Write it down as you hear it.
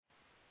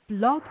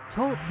Blog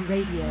Talk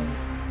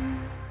Radio.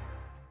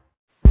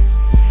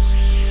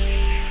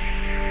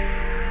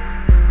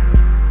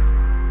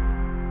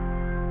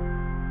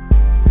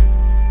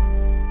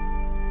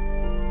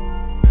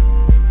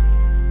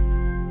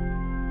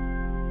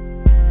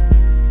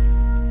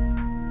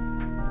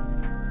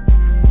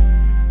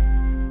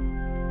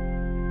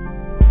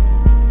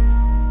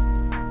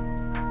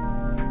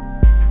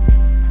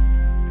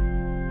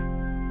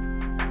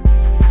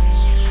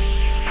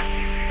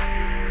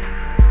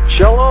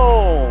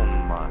 Shalom.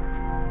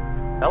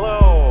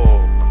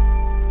 Hello.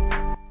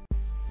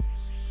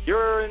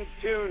 You're in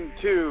tune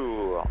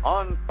to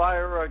On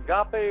Fire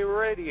Agape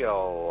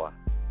Radio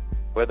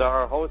with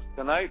our host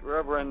tonight,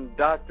 Reverend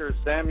Dr.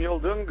 Samuel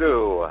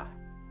Dungu.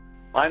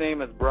 My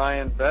name is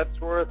Brian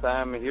Betzworth.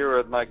 I'm here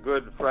with my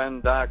good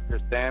friend, Dr.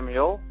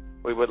 Samuel.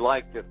 We would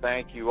like to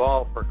thank you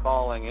all for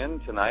calling in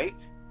tonight.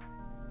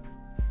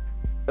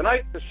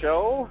 Tonight, the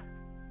show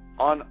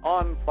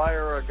on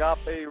Fire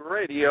Agape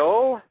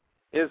Radio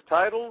is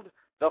titled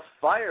The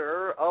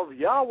Fire of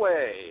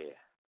Yahweh.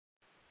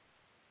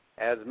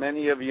 As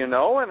many of you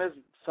know, and as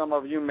some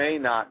of you may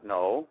not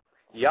know,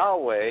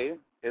 Yahweh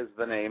is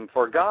the name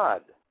for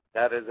God.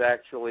 That is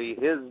actually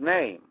His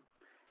name,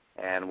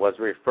 and was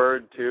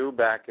referred to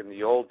back in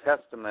the Old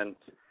Testament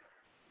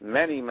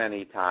many,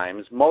 many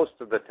times. Most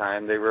of the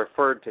time they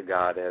referred to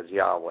God as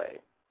Yahweh.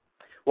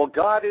 Well,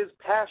 God is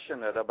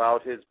passionate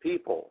about His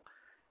people,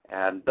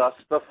 and thus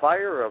the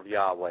fire of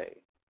Yahweh.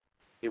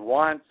 He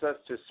wants us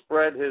to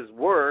spread His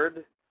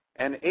word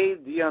and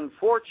aid the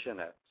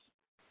unfortunate.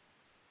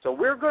 So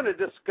we're going to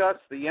discuss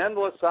the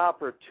endless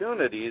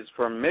opportunities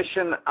for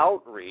mission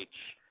outreach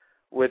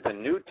with the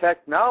new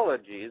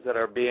technologies that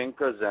are being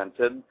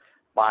presented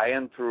by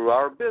and through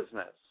our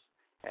business,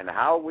 and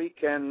how we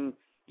can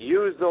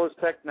use those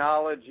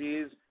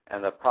technologies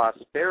and the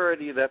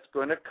prosperity that's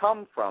going to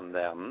come from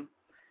them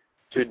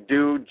to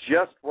do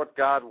just what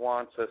God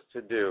wants us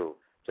to do,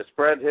 to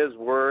spread His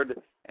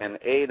word and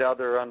aid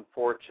other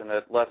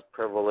unfortunate, less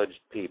privileged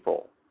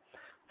people.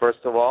 First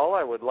of all,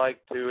 I would like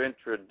to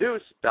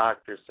introduce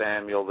Dr.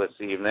 Samuel this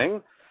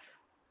evening.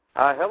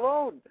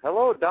 Hello,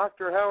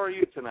 Doctor. How are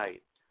you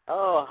tonight?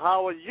 Oh,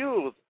 how are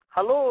you?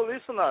 Hello,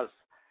 listeners.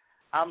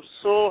 I'm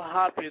so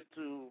happy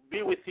to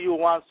be with you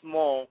once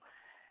more,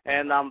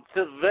 and I'm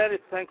very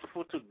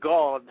thankful to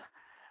God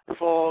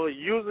for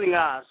using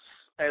us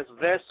as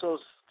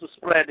vessels to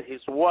spread His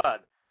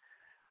word.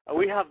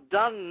 We have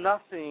done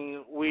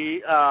nothing.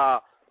 We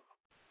are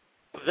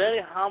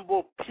very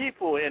humble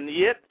people, and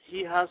yet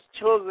He has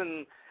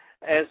chosen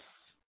us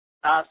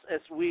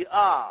as we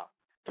are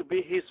to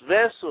be His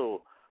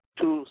vessel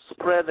to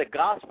spread the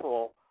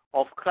gospel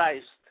of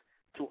Christ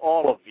to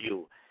all of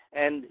you.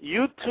 And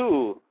you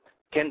too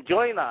can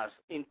join us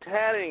in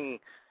telling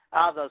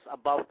others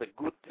about the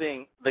good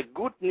thing, the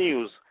good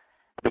news,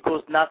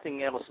 because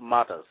nothing else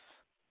matters.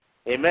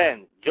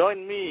 Amen.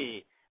 Join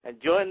me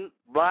and join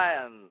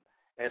Brian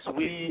as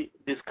we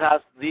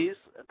discuss this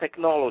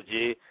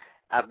technology,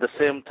 at the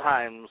same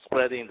time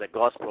spreading the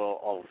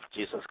gospel of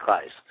Jesus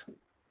Christ.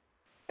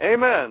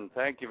 Amen.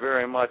 Thank you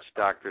very much,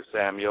 Dr.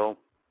 Samuel.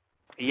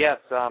 Yes,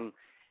 as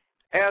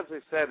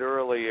I said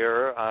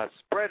earlier,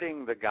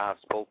 spreading the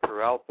gospel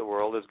throughout the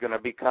world is going to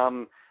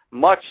become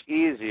much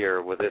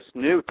easier with this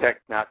new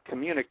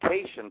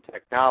communication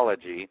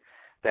technology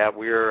that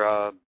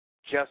we're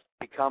just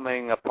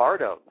becoming a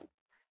part of.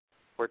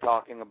 We're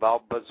talking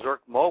about Berserk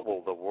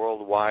Mobile, the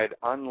worldwide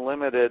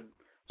unlimited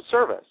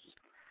service.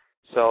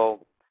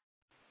 So,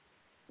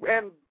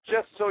 and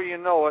just so you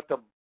know, at the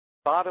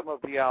bottom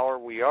of the hour,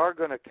 we are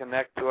going to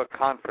connect to a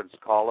conference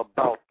call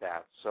about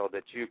that so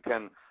that you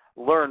can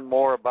learn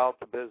more about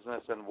the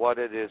business and what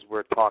it is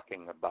we're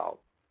talking about.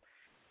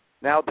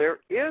 Now, there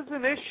is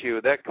an issue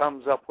that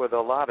comes up with a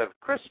lot of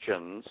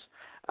Christians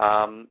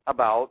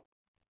about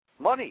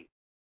money.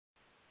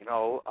 You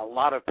know, a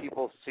lot of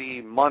people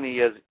see money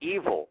as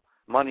evil.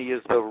 Money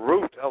is the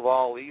root of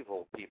all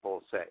evil,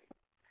 people say.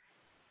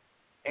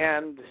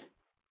 And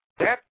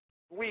that,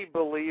 we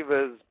believe,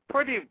 is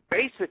pretty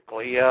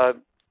basically a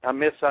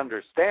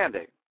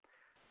misunderstanding.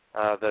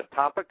 The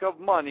topic of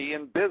money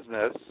in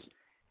business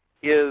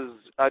is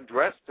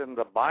addressed in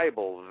the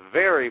Bible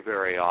very,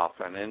 very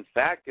often. In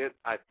fact,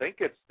 I think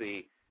it's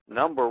the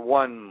number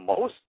one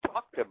most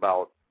talked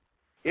about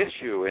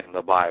issue in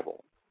the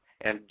Bible.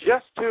 And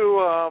just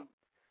to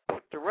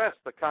put to rest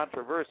the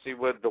controversy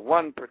with the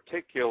one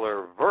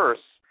particular verse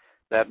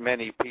that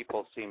many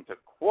people seem to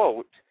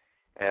quote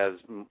as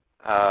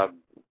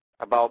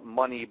about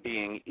money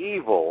being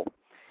evil,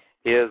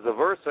 is a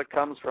verse that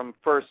comes from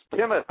 1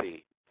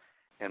 Timothy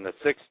in the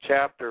 6th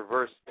chapter,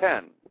 verse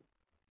 10.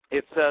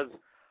 It says,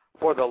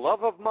 "For the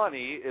love of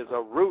money is a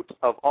root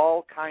of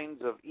all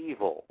kinds of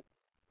evil.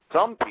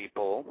 Some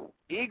people,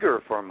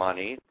 eager for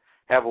money,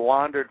 have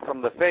wandered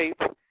from the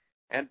faith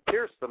and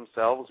pierced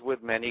themselves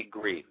with many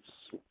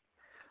griefs."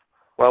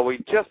 Well, we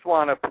just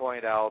want to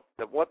point out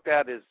that what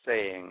that is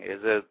saying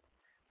is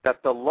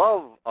that the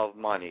love of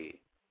money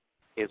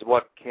is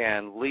what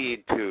can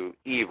lead to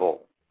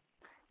evil.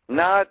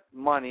 not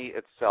money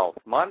itself.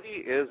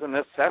 Money is a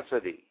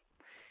necessity.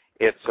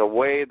 It's a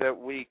way that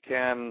we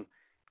can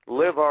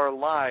live our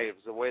lives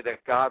the way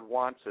that God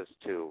wants us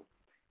to.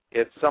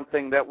 It's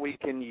something that we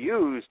can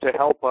use to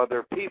help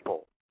other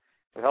people,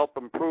 to help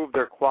improve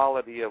their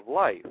quality of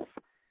life,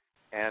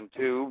 and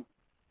to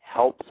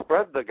help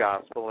spread the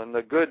gospel and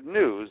the good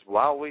news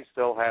while we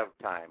still have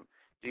time.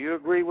 Do you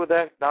agree with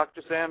that,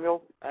 Dr.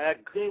 Samuel? I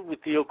agree with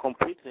you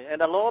completely.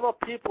 And a lot of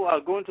people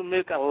are going to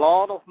make a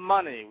lot of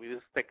money with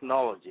this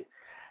technology.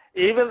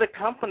 Even the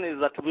companies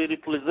that we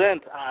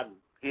represent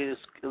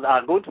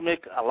are going to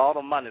make a lot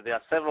of money. There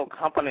are several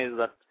companies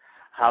that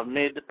have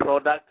made the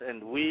product,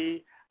 and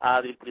we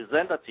are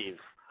representatives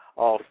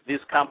of these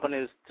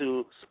companies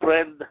to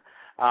spread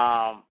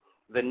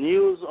the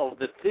news of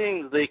the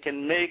things they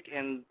can make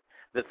and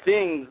the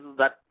things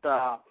that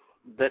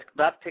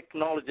that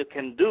technology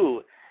can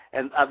do.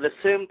 And at the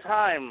same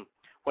time,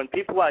 when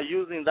people are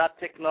using that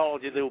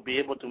technology, they will be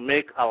able to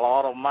make a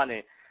lot of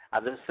money.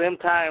 At the same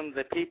time,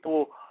 the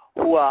people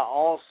who are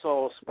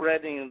also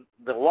spreading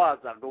the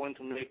words are going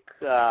to make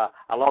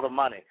a lot of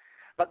money.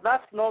 But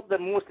that's not the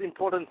most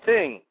important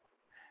thing.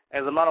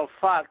 As a matter of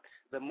fact,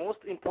 the most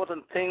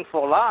important thing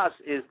for us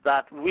is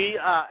that we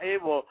are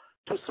able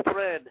to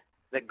spread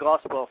the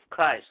gospel of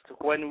Christ.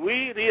 When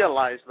we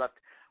realize that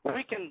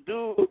we can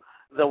do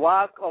the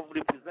work of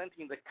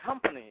representing the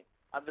company,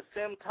 at the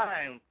same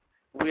time,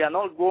 we are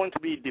not going to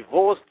be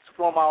divorced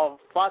from our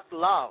first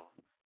love,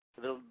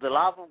 the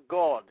love of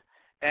God,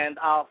 and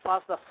our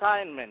first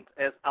assignment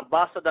as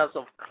ambassadors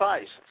of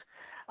Christ.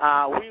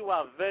 We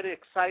were very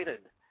excited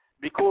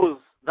because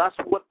that's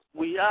what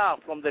we are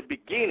from the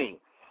beginning.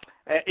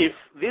 If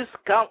these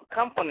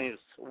companies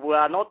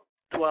were not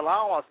to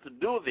allow us to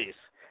do this,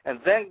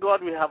 and thank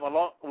God we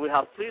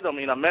have freedom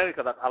in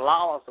America that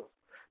allow us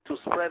to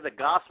spread the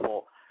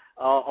gospel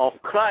of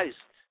Christ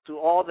to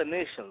all the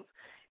nations.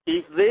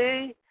 If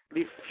they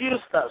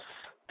refused us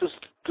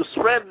to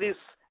spread this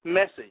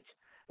message,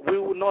 we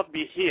would not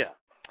be here.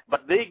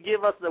 But they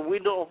gave us the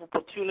window of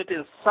opportunity,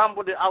 and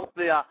somebody out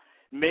there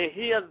may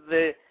hear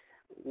the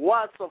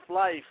words of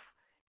life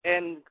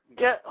and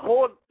get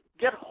hold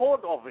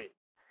of it.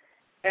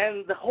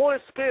 And the Holy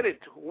Spirit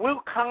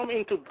will come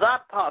into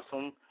that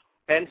person,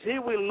 and he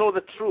will know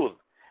the truth.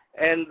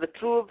 And the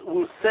truth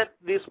will set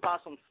this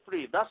person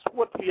free. That's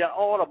what we are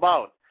all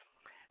about.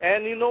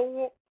 And you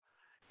know,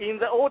 in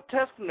the Old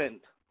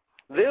Testament,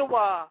 there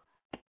were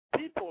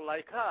people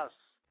like us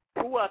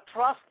who were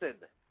trusted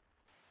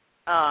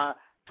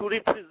to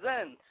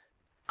represent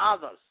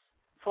others.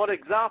 For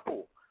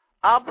example,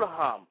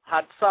 Abraham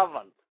had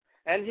servants,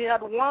 and he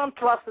had one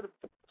trusted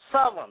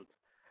servant,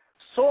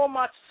 so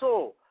much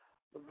so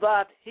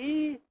that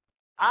he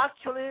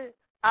actually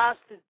asked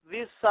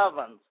this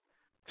servant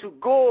to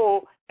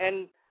go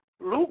and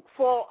look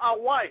for a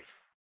wife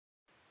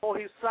for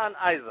his son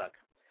Isaac.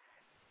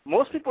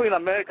 Most people in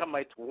America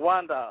might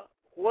wonder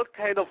what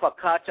kind of a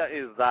culture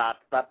is that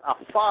a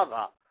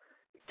father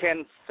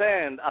can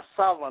send a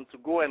servant to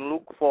go and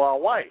look for a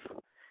wife.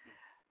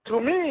 To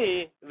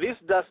me, this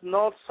does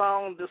not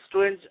sound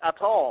strange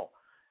at all,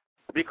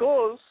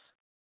 because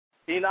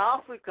in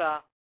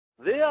Africa,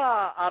 there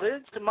are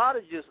arranged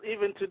marriages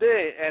even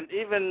today, and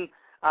even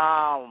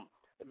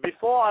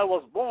before I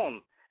was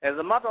born. As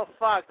a matter of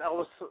fact, I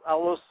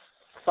was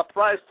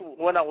surprised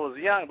when I was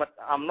young, but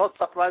I'm not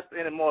surprised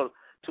anymore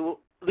to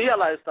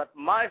realize that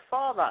my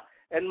father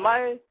and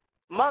my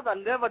mother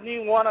never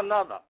knew one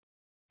another.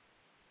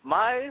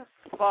 My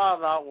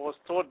father was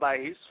told by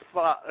his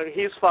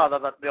father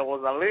that there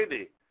was a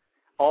lady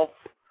of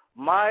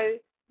my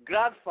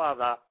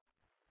grandfather,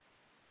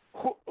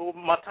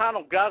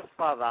 maternal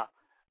grandfather,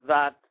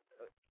 that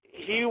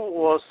he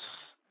was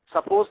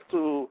supposed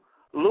to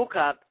look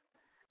at,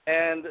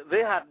 and they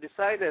had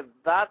decided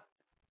that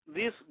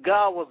this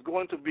girl was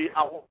going to be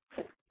a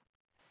wife.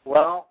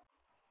 Well,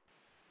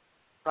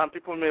 some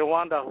people may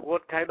wonder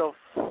what kind of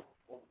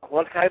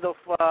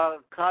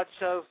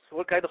cultures,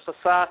 what kind of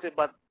society,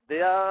 but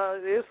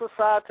there is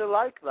society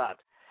like that.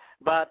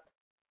 But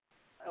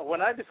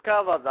when I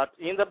discovered that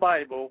in the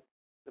Bible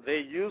they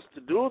used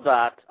to do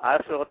that, I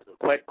felt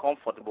quite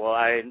comfortable.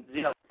 I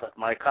knew that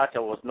my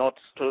culture was not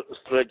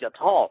strange at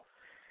all.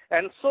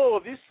 And so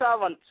this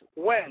servant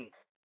went,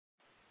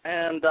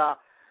 and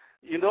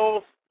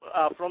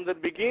from the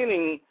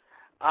beginning,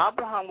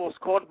 Abraham was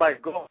called by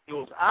God. He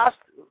was asked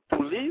to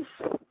leave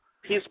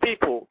his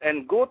people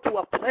and go to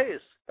a place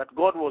that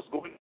God was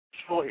going to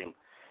show him.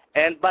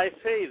 And by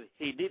faith,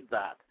 he did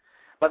that.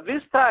 But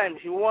this time,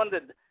 he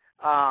wanted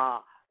a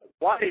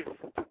wife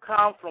to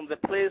come from the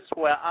place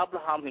where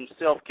Abraham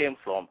himself came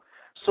from.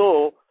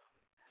 So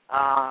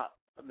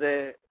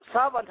the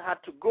servant had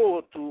to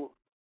go to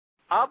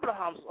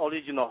Abraham's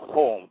original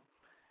home,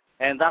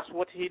 and that's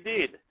what he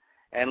did.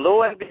 And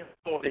lo and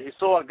behold, he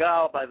saw a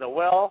girl by the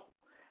well,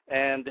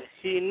 and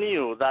he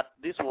knew that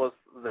this was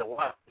the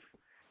wife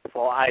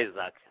for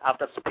Isaac.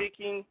 After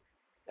speaking,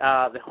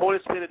 the Holy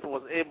Spirit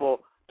was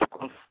able to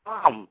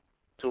confirm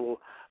to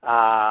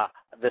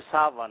the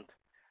servant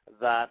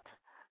that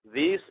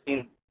this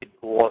indeed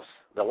was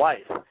the wife.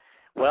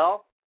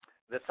 Well,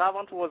 the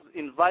servant was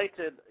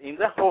invited in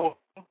the home.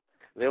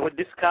 They were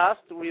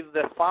discussed with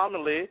the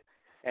family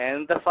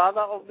and the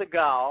father of the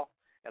girl,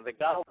 and the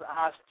girl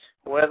asked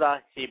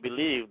whether he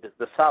believed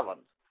the servant.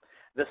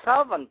 The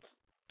servant,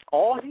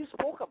 all he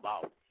spoke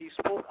about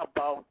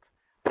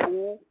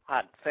who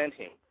had sent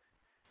him.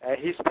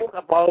 He spoke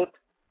about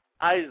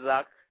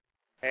Isaac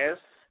as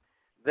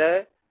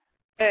the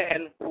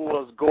man who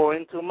was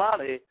going to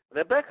marry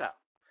Rebekah.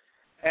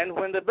 And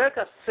when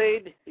Rebekah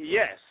said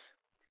yes,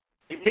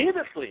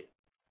 immediately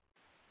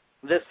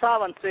the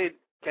servant said,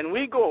 "Can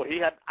we go?" He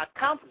had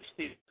accomplished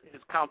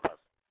his purpose.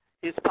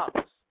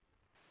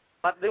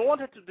 But they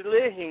wanted to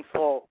delay him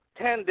for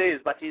 10 days,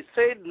 but he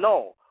said,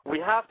 "No, we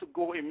have to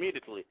go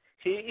immediately."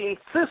 He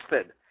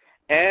insisted,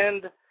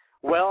 and,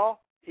 well,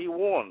 he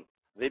won.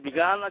 They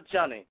began a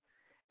journey.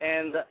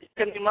 And you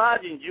can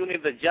imagine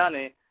during the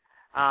journey,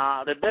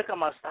 Rebekah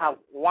must have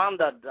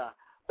wondered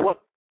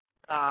what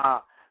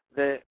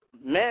the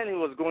man he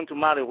was going to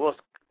marry was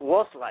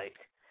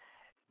like.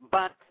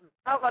 But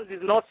Laban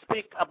did not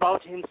speak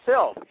about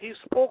himself. He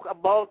spoke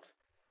about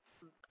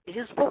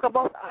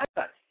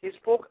Isaac. He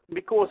spoke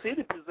because he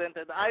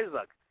represented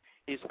Isaac.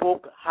 He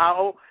spoke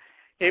how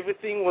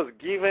everything was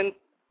given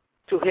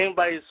to him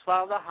by his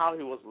father, how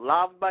he was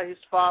loved by his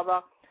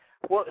father,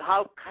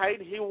 how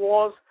kind he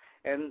was,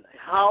 and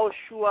how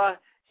sure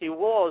he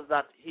was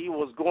that he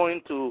was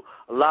going to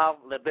love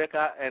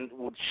Rebekah and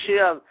would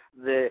share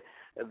the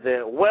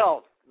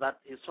wealth that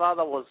his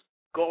father was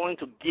going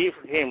to give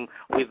him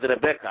with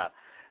Rebekah.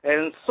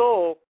 And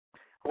so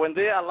when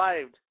they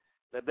arrived,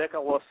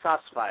 Rebekah was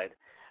satisfied.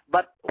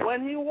 But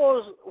when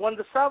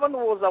the servant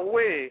was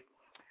away,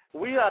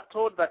 we are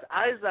told that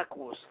Isaac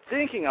was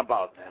thinking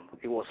about them.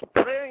 He was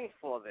praying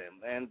for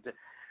them and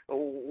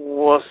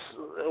was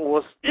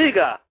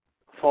eager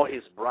for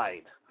his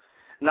bride.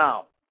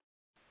 Now,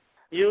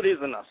 you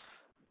listeners,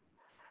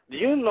 do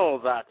you know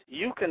that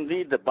you can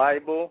read the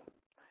Bible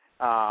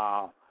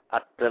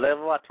at the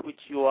level at which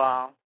you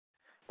are?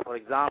 For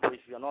example,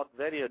 if you're not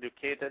very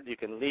educated, you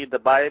can read the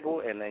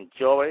Bible and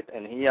enjoy it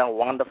and hear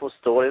wonderful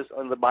stories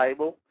on the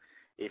Bible.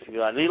 If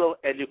you are a little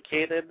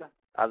educated,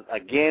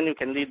 again, you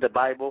can read the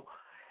Bible.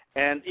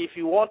 And if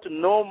you want to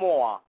know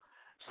more,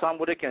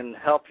 somebody can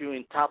help you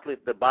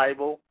interpret the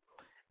Bible.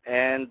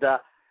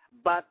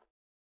 But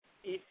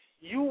if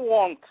you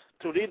want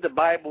to read the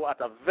Bible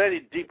at a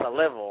very deeper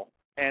level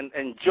and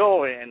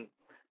enjoy and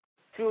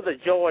feel the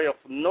joy of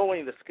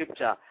knowing the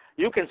Scripture,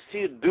 you can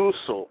still do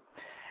so.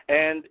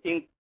 And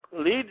in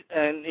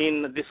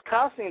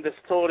discussing the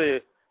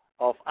story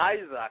of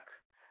Isaac,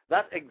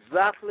 that's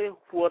exactly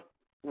what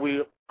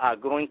we are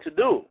going to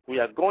do. We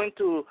are going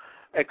to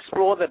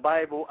explore the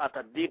Bible at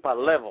a deeper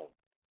level.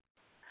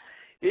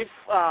 If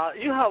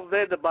you have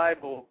read the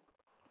Bible,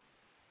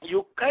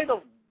 you kind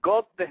of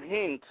got the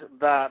hint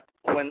that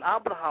when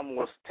Abraham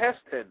was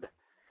tested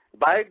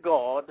by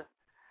God,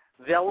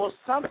 there was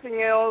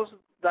something else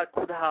that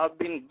could have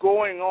been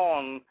going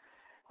on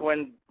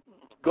when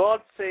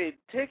God said,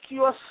 "Take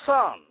your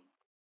son,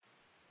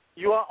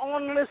 your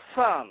only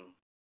son,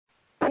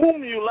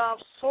 whom you love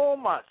so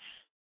much,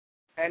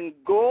 and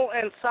go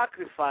and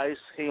sacrifice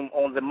him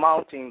on the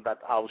mountain that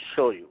I'll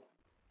show you."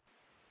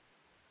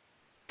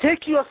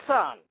 Take your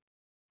son,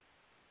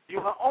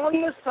 your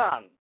only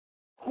son,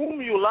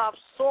 whom you love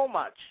so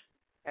much,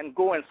 and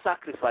go and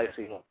sacrifice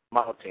him on the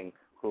mountain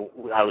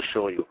I'll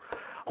show you.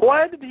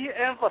 Why did he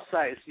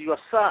emphasize your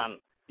son,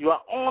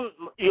 your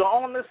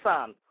only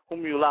son,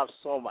 whom you love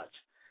so much?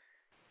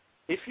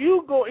 If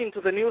you go into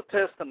the New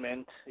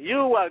Testament,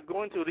 you are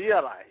going to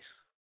realize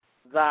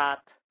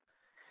that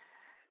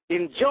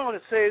in John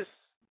it says,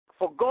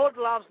 "For God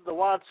loves the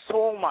world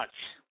so much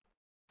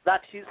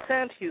that he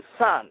sent his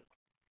son,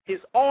 his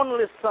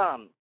only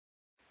son,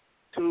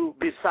 to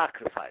be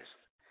sacrificed."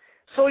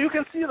 So you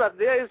can see that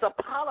there is a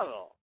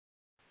parallel.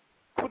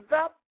 Could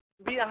that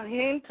be a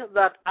hint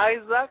that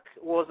Isaac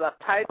was a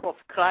type of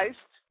Christ?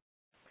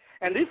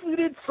 And if we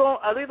read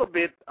a little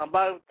bit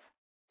about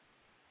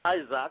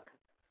Isaac,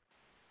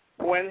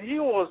 when he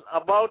was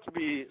about to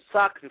be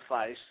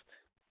sacrificed,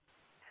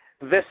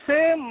 the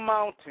same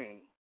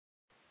mountain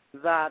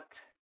that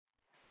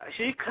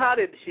he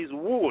carried his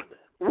woods,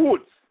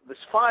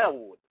 this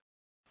firewood,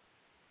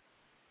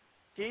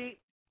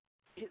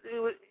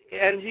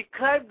 and he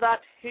climbed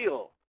that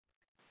hill.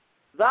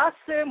 That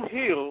same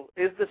hill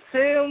is the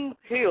same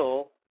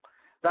hill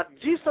that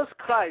Jesus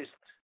Christ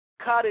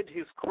carried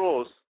his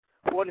cross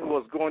when he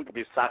was going to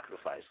be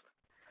sacrificed.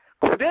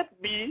 Could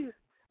it be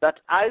that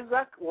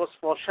Isaac was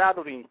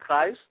foreshadowing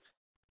Christ?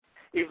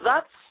 If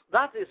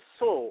that is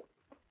so,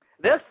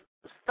 let's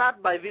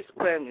start by this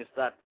premise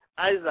that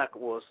Isaac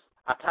was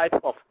a type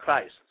of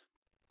Christ.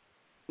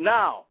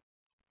 Now,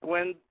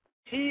 when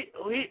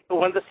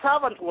the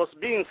servant was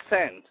being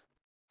sent,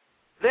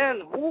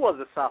 then who was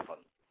the servant?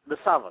 The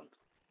servant.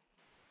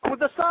 Could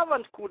the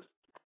servant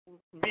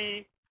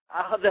be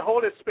the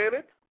Holy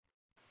Spirit?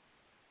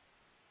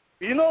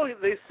 You know,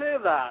 they say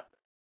that,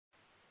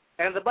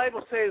 and the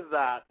Bible says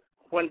that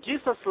when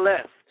Jesus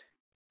left,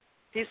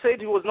 he said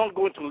he was not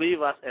going to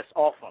leave us as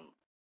orphans.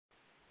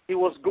 he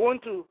was going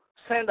to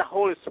send the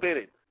Holy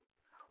Spirit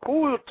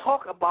who will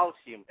talk about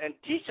him and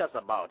teach us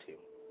about him.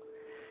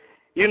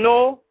 You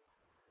know,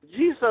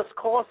 Jesus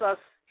calls us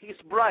his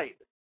bride.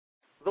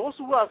 Those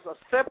who have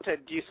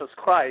accepted Jesus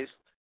Christ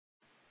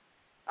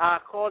are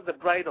called the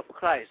bride of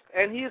Christ.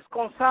 And he is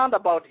concerned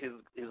about his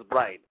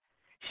bride.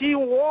 He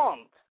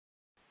wants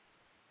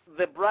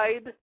the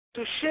bride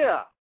to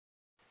share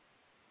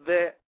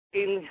the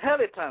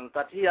inheritance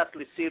that he has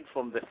received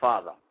from the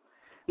Father.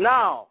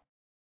 Now,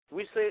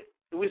 we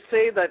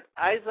say that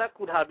Isaac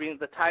would have been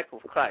the type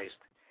of Christ.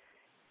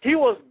 He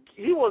was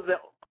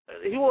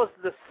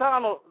the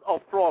son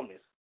of promise,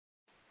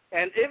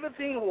 and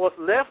everything was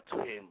left to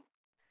him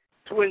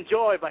to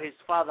enjoy by his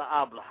father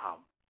Abraham.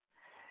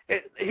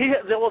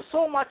 There was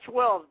so much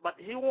wealth, but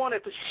he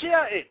wanted to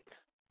share it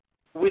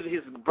with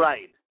his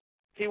bride.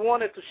 He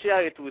wanted to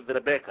share it with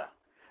Rebekah.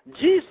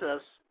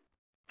 Jesus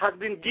has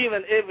been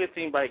given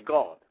everything by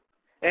God,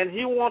 and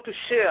he wants to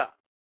share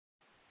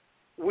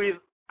with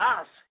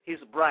us, his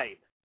bride.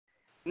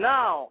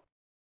 Now,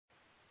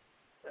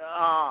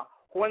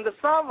 when the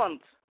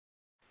servant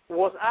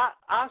was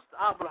asked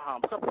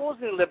Abraham,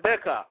 supposing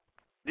Rebekah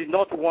did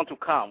not want to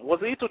come,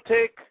 was he to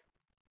take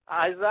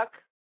Isaac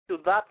to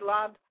that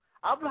land?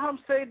 Abraham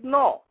said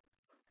no,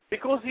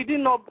 because he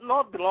did not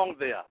belong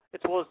there.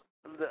 It was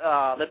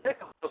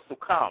Rebekah was to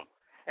come.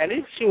 And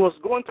if she was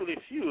going to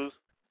refuse,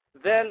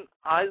 then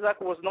Isaac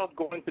was not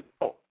going to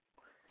go.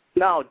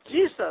 Now,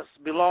 Jesus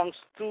belongs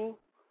to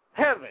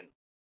heaven.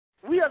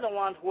 We are the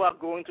ones who are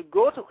going to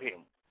go to him.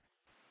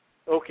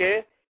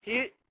 Okay?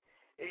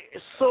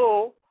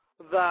 So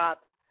that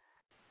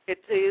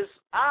it is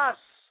us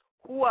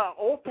who are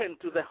open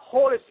to the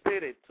Holy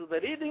Spirit, to the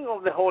leading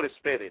of the Holy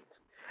Spirit.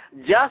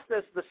 Just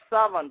as the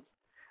servant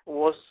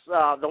was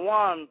the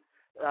one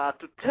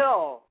to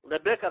tell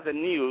Rebekah the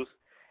news,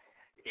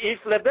 if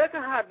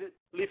Rebekah had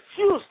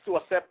refused to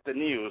accept the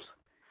news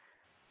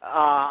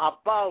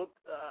about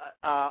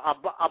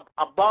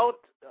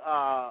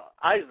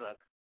Isaac,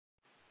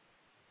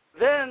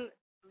 then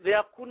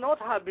there could not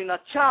have been a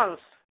chance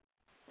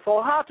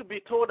for her to be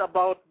told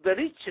about the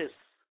riches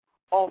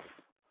of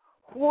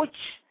which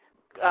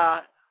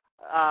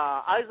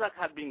Isaac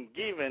had been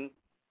given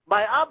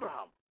by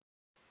Abraham.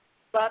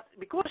 But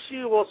because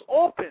she was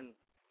open,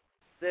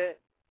 the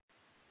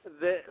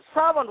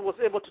servant was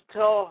able to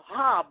tell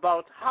her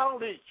about how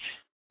rich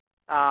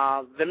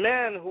the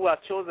man who had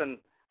chosen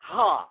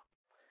her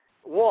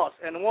was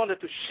and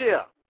wanted to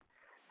share.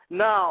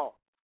 Now,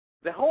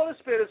 the Holy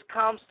Spirit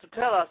comes to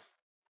tell us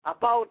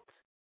about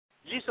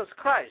Jesus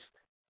Christ.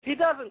 He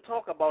doesn't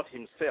talk about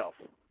himself.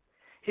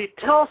 He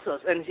tells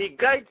us and he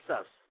guides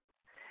us.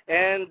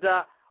 And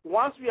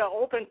once we are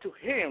open to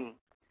him,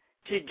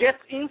 he gets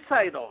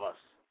inside of us.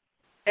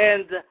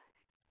 And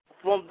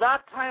from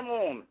that time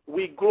on,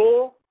 we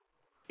grow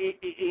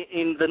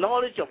in the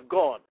knowledge of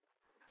God.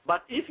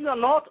 But if you are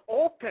not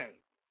open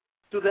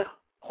to the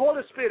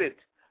Holy Spirit,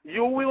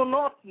 you will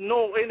not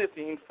know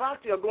anything. In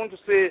fact, you are going to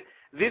say,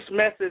 this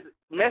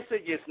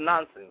message is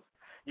nonsense.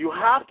 You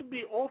have to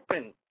be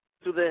open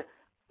to the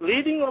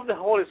leading of the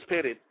Holy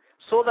Spirit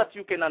so that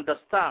you can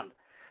understand.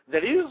 The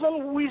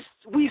reason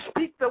we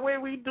speak the way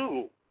we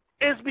do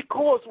is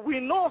because we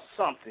know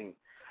something.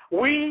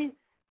 We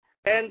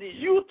and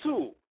you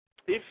too,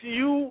 if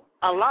you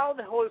allow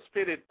the Holy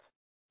Spirit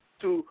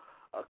to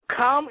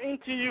come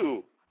into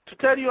you, to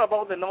tell you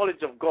about the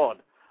knowledge of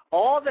God,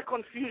 all the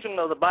confusion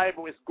of the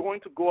Bible is going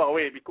to go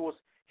away because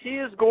he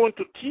is going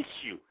to teach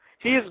you.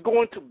 He is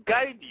going to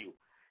guide you.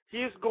 He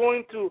is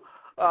going to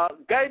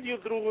guide you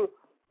through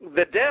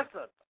the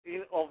desert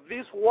of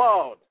this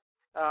world.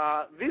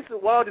 This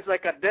world is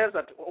like a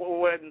desert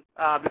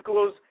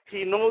because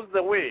he knows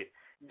the way.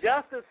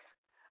 Just as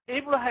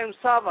Abraham's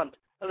servant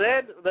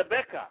led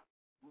Rebekah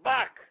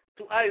back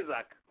to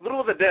Isaac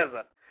through the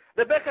desert,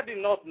 Rebekah did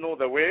not know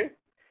the way.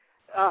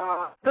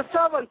 The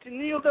servant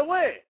knew the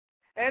way,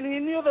 and he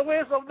knew the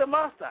ways of the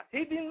master.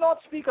 He did not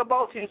speak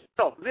about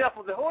himself.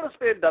 Therefore, the Holy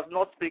Spirit does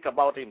not speak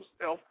about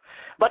himself,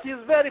 but he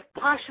is very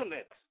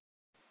passionate.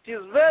 He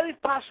is very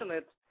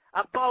passionate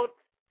about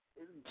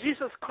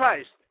Jesus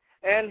Christ,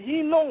 and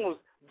he knows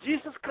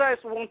Jesus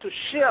Christ wants to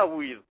share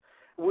with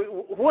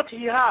what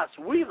he has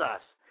with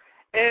us.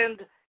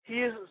 And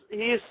he is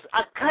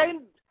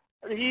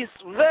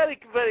very,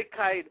 very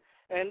kind,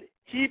 and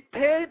he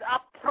paid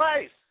a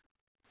price.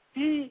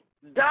 He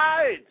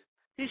died.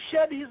 He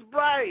shed his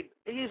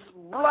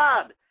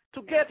blood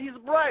to get his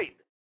bride.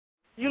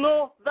 You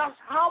know, that's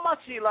how much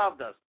he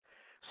loved us.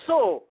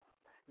 So,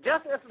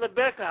 just as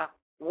Rebekah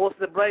was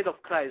the bride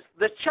of Christ,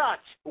 the church,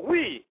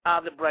 we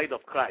are the bride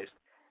of Christ.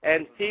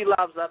 And he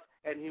loves us,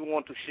 and he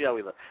wants to share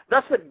with us.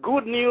 That's the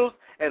good news,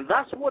 and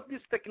that's what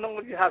this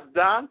technology has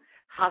done,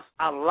 has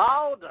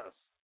allowed us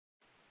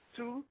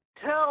to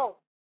tell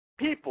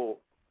people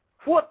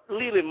what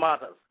really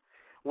matters.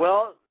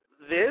 Well,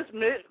 there's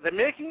the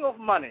making of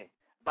money,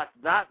 but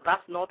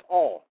that's not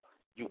all.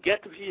 You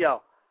get to hear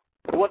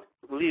what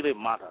really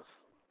matters.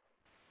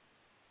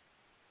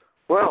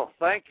 Well,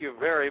 thank you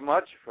very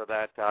much for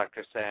that,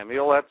 Dr.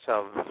 Samuel. That's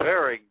a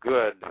very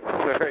good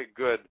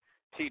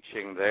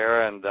teaching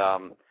there, and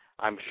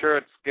I'm sure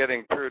it's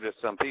getting through to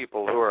some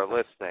people who are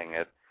listening.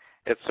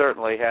 It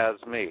certainly has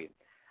me.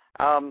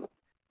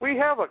 We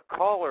have a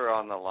caller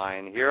on the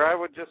line here. I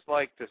would just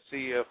like to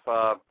see if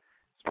this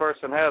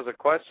person has a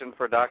question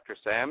for Dr.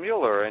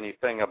 Samuel or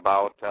anything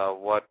about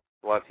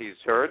what he's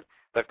heard.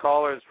 The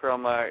caller is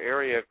from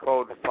area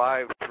code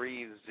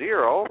 530.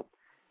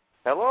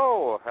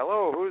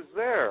 Hello, who's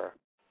there?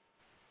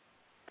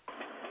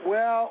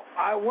 Well,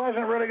 I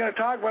wasn't really going to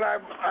talk, but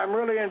I'm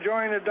really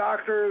enjoying the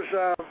doctor's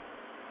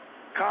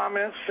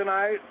comments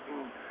tonight.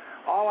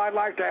 All I'd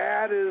like to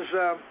add is,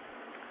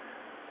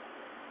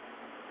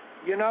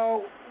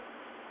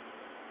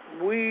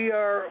 we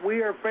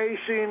are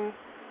facing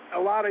a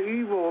lot of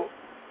evil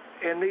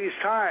in these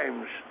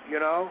times,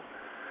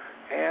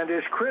 and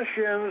as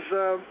Christians,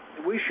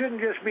 we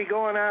shouldn't just be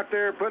going out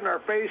there putting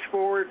our face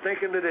forward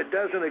thinking that it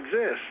doesn't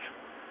exist,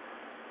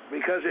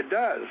 because it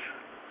does.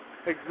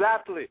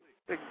 Exactly.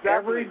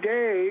 Every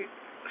day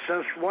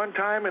since one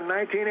time in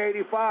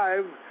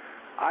 1985,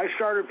 I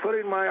started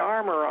putting my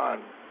armor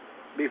on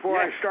before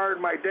I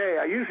started my day.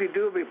 I usually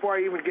do it before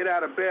I even get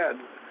out of bed.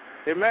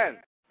 Amen.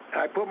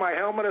 I put my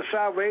helmet of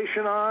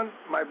salvation on,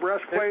 my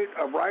breastplate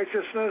of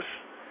righteousness,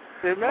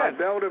 my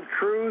belt of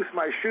truth,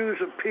 my shoes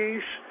of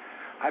peace.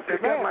 I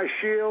pick up my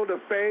shield of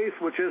faith,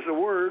 which is the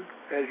Word,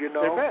 as you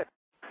know,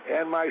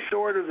 and my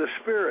sword of the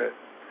Spirit.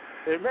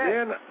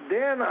 Amen.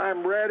 Then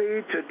I'm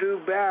ready to do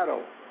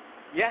battle.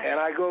 Yes. And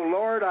I go,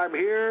 Lord, I'm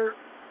here.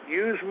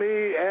 Use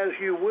me as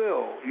you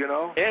will,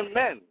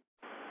 Amen.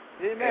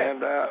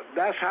 And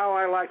that's how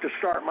I like to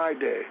start my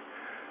day.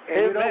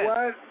 And you know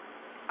what?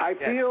 I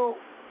feel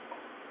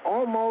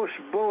almost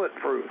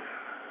bulletproof.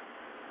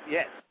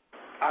 Yes.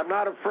 I'm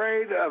not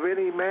afraid of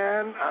any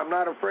man. I'm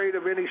not afraid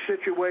of any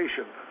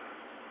situation.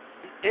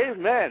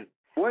 Amen.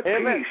 What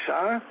Amen. peace,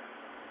 huh?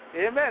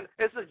 Amen.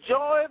 It's a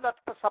joy that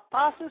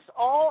surpasses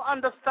all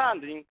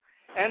understanding,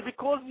 and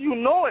because you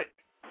know it,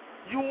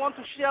 you want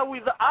to share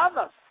with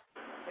others.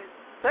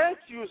 Thank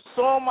you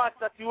so much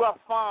that you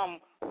affirm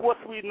what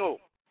we know.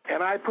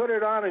 And I put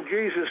it on in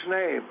Jesus'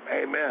 name.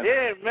 Amen.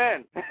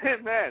 Amen.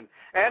 Amen.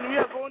 And we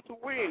are going to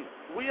win.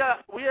 We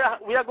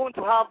are going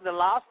to have the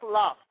last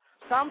laugh.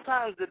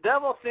 Sometimes the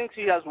devil thinks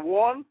he has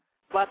won,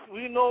 but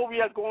we know we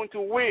are going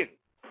to win.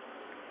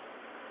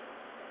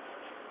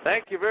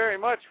 Thank you very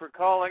much for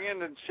calling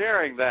in and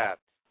sharing that.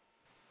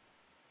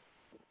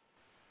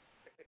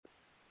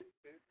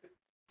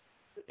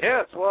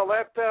 Yes, well,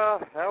 that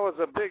was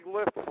a big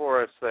lift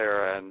for us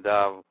there, and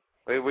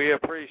we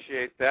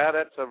appreciate that.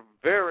 That's a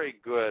very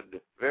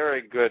good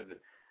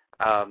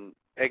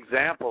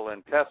example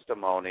and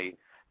testimony,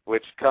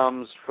 which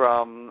comes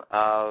from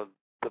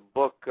the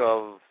book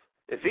of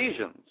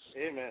Ephesians,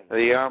 Amen.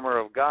 The armor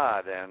of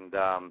God, and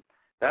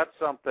that's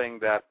something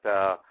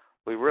that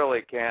we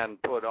really can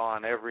put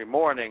on every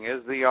morning,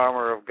 is the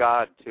armor of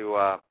God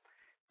to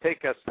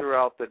take us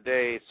throughout the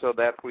day, so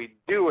that we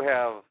do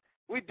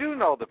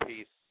know the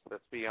peace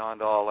that's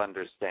beyond all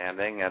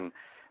understanding, and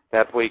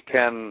that we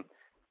can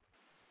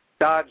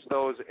dodge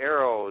those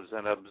arrows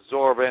and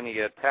absorb any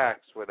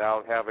attacks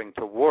without having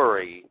to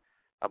worry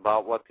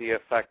about what the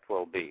effect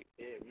will be.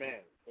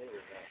 Amen. Amen.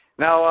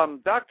 Now,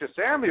 Dr.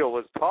 Samuel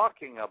was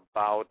talking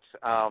about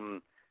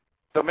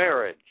the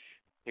marriage.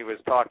 He was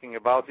talking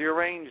about the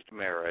arranged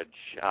marriage,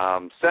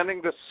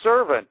 sending the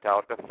servant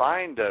out to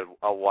find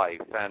a wife,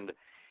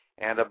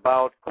 and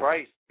about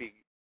Christ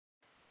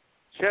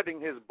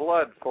shedding his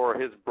blood for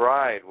his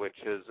bride, which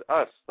is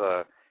us,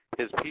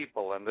 his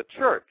people, and the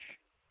church.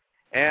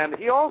 And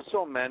he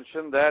also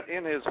mentioned that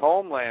in his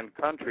homeland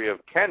country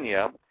of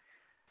Kenya,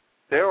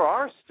 there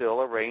are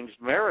still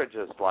arranged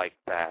marriages like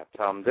that.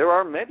 There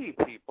are many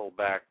people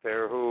back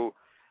there who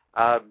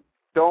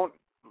don't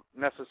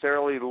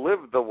necessarily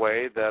live the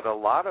way that a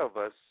lot of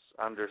us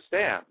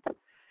understand.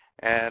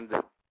 And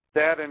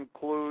that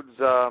includes,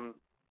 the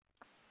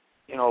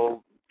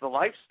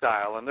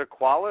lifestyle and their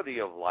quality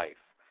of life.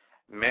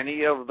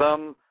 Many of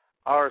them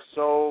are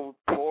so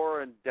poor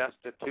and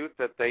destitute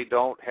that they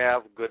don't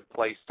have a good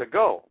place to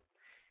go.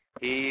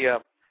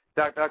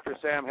 Dr.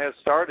 Sam has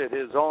started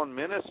his own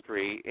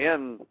ministry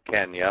in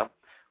Kenya,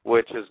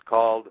 which is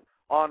called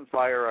On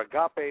Fire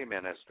Agape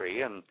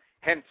Ministry, and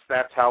hence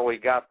that's how we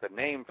got the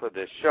name for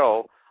this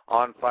show,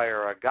 On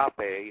Fire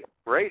Agape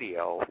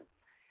Radio.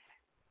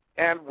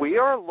 And we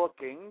are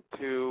looking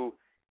to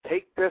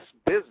take this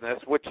business,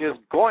 which is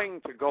going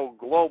to go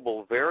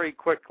global very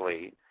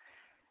quickly,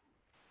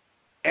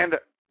 and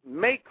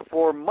make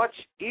for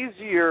much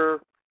easier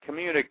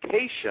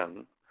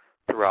communication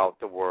throughout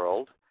the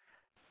world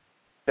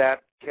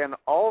that can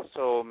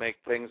also make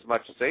things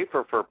much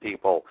safer for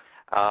people.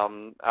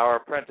 Our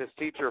apprentice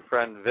teacher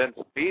friend Vince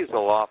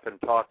Beazle often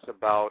talks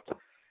about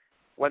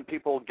when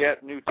people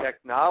get new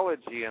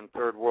technology in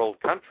third world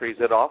countries,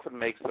 it often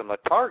makes them a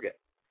target.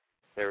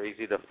 They're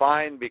easy to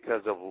find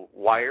because of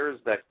wires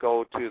that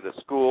go to the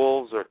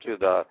schools or to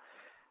the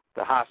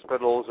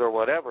hospitals or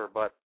whatever,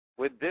 but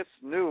with this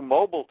new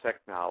mobile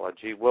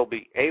technology, we'll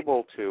be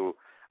able to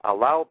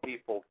allow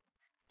people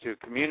to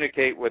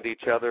communicate with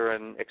each other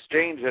and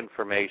exchange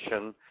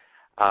information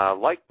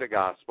like the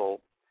gospel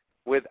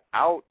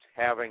without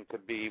having to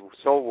be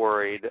so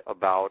worried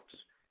about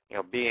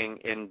being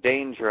in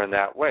danger in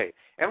that way.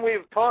 And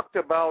we've talked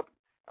about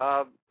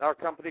our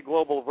company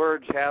Global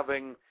Verge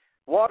having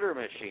water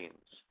machines,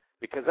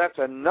 because that's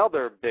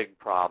another big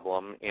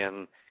problem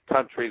in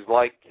countries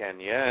like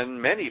Kenya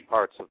and many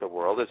parts of the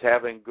world, is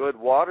having good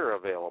water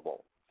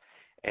available.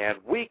 And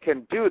we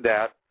can do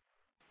that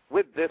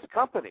with this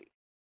company.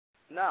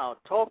 Now,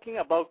 talking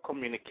about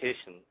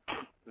communication,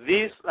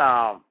 this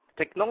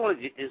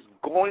technology is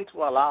going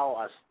to allow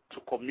us to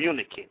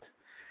communicate.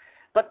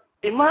 But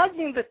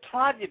imagine the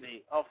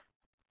tragedy of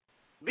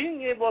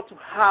being able to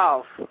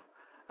have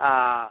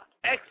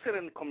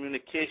excellent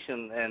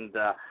communication and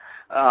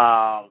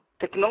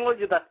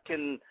technology that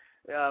can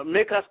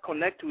make us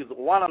connect with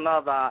one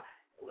another,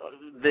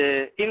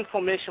 the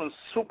information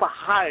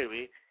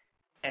superhighway,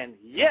 and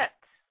yet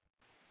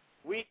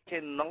we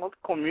cannot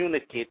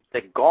communicate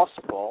the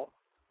gospel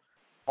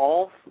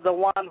of the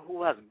one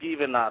who has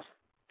given us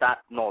that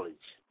knowledge.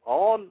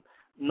 All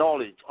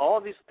knowledge, all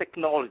these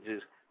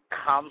technologies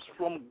comes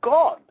from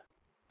God.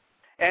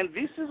 And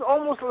this is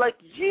almost like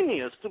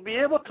genius to be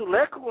able to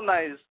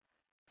recognize,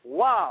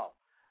 wow,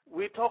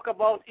 we talk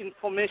about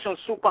information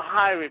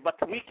superhighway, but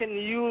we can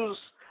use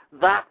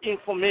that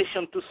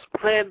information to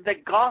spread the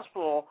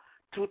gospel,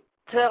 to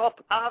tell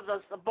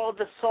others about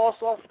the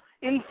source of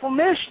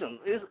information,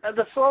 is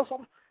the source of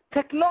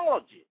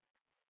technology,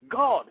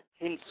 God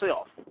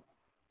himself.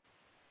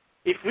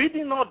 If we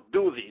did not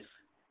do this,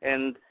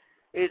 and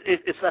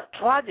it's a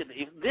tragedy,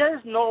 if there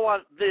is no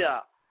one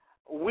there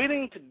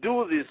willing to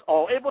do this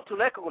or able to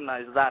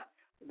recognize that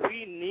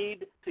we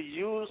need to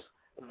use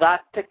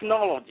that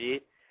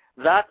technology,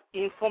 that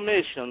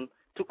information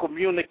to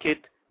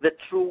communicate the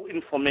true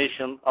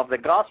information of the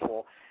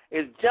gospel,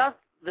 is just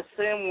the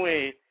same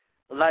way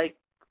like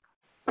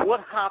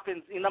what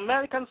happens in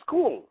American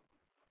school,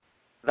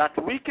 that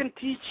we can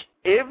teach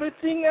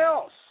everything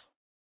else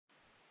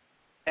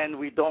and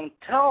we don't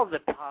tell the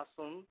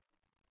person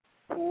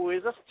who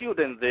is a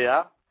student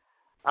there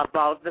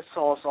about the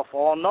source of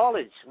all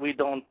knowledge. We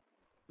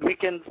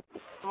can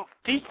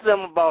teach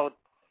them about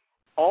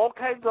all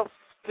kinds of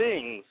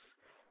things,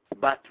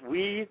 but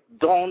we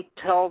don't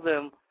tell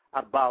them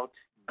about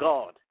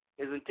God.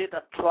 Isn't it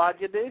a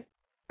tragedy?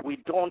 We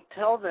don't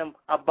tell them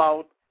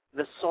about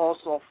the source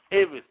of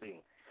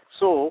everything.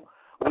 So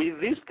with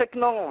this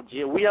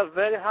technology, we are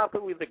very happy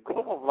with the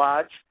Global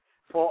Verge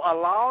for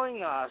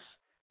allowing us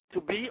to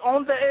be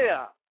on the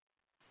air,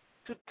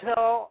 to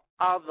tell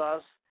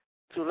others,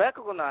 to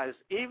recognize,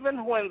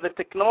 even when the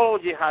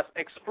technology has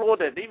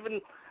exploded, even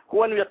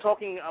when we are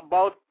talking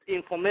about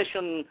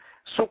information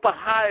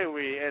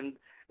superhighway and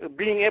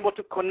being able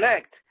to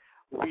connect,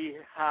 we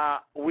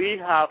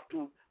have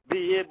to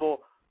be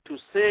able to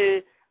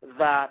say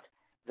that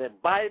the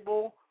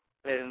Bible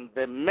and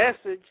the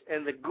message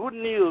and the good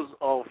news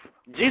of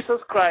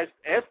Jesus Christ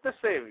as the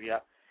Savior,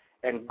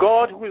 and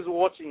God who is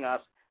watching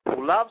us,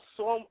 who loves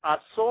us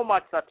so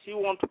much that he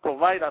wants to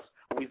provide us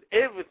with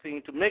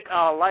everything to make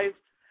our life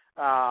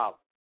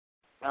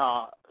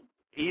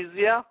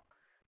easier,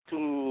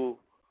 to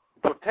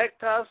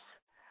protect us,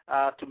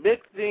 to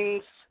make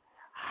things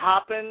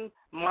happen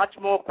much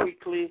more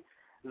quickly,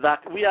 that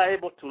we are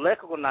able to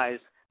recognize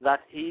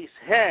that his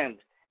hand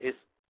is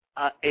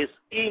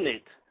in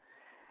it.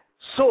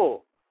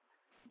 So,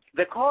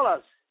 the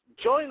callers,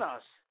 join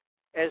us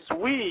as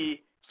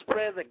we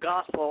spread the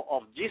gospel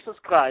of Jesus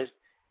Christ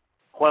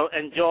while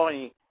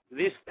enjoying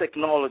these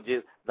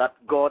technologies that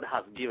God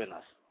has given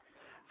us.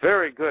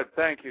 Very good.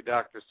 Thank you,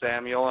 Dr.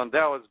 Samuel. And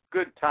that was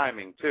good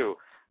timing, too.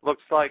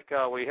 Looks like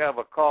we have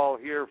a call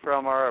here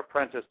from our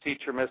apprentice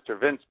teacher, Mr.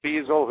 Vince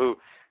Beazle, who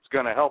is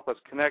going to help us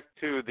connect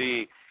to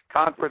the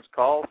conference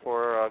call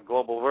for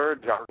Global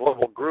Verge, our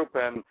global group,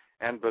 and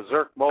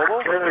Berserk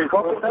Mobile. Hey,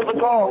 welcome to the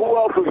call. Who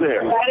else is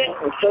there?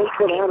 Thanks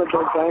for the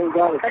anecdote. I ain't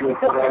got it yet.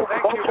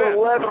 Also,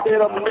 less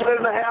than a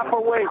minute and a half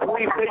away.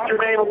 Please state your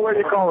name and where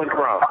you're calling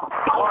from.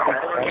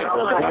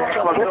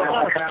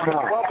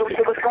 Welcome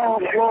to the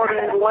call,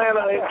 Florida,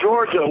 Atlanta, and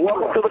Georgia.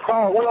 Welcome to the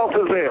call. Who else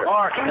is there?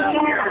 Mark,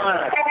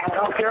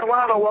 South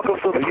Carolina.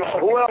 Welcome to the call.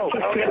 Who else?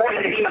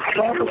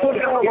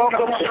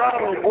 Welcome,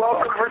 Charlotte.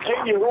 Welcome,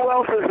 Virginia. Who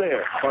else is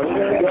there?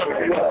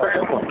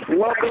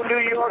 Welcome,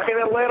 New York and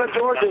Atlanta,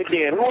 Georgia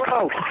again. Who else?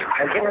 Welcome,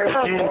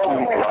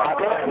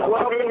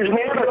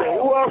 Canada.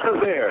 Who else is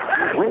there?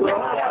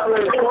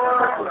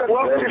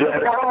 Welcome to the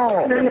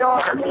call.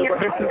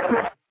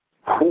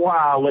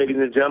 Wow, ladies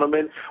and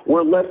gentlemen,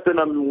 we're less than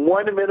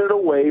 1 minute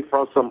away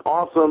from some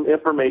awesome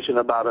information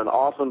about an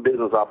awesome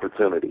business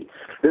opportunity.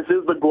 This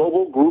is the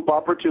Global Group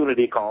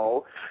Opportunity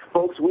Call.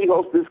 Folks, we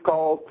host this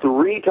call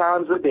 3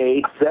 times a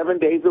day, 7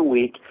 days a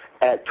week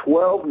at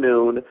 12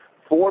 noon,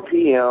 4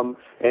 p.m.,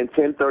 and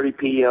 10:30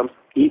 p.m.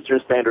 Eastern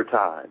Standard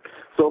Time.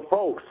 So,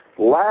 folks,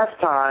 last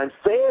time,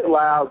 say it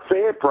loud, say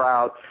it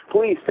proud.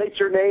 Please state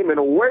your name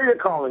and where you're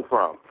calling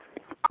from.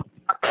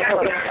 Who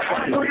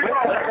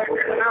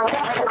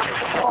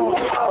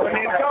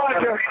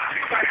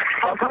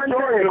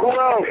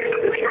else?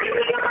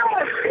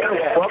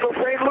 Welcome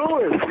St.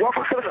 Louis.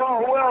 Welcome to the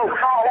call. Who else?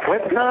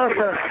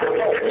 Wisconsin.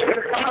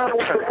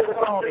 Welcome to the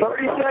call.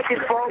 30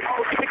 seconds, folks.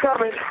 Keep it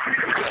coming.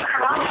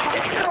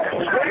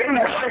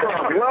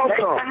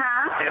 Welcome.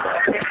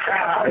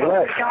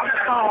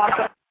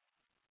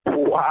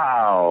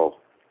 Wow.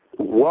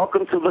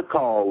 Welcome to the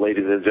call,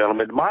 ladies and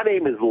gentlemen. My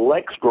name is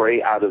Lex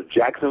Gray out of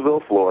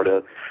Jacksonville,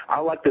 Florida.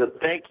 I'd like to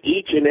thank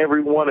each and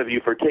every one of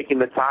you for taking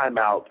the time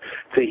out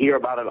to hear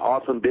about an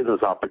awesome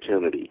business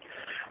opportunity.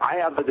 I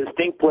have the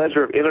distinct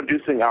pleasure of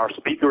introducing our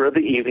speaker of the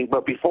evening,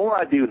 but before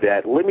I do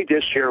that, let me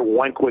just share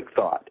one quick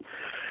thought.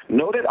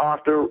 Noted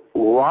author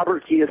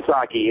Robert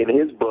Kiyosaki, in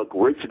his book,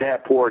 Rich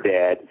Dad, Poor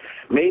Dad,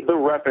 made the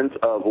reference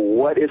of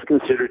what is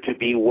considered to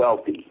be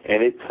wealthy,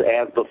 and it's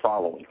as the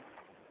following.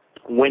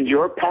 When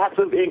your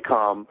passive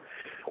income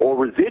or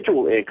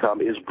residual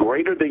income is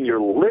greater than your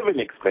living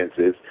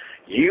expenses,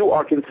 you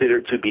are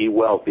considered to be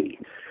wealthy.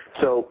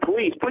 So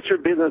please put your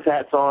business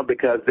hats on,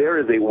 because there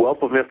is a wealth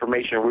of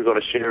information we're going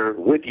to share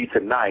with you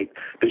tonight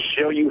to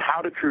show you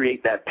how to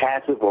create that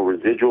passive or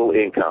residual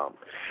income.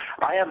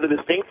 I have the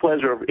distinct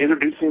pleasure of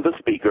introducing the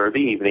speaker of the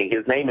evening.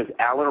 His name is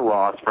Alan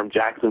Ross from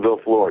Jacksonville,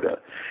 Florida.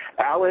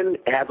 Alan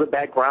has a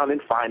background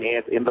in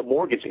finance in the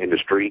mortgage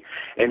industry,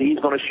 and he's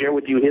going to share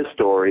with you his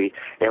story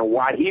and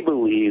why he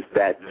believes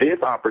that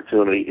this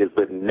opportunity is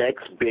the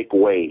next big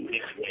wave.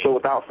 So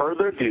without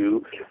further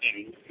ado,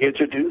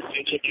 introduce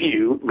to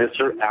you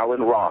Mr.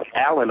 Alan Ross.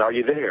 Alan, are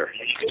you there?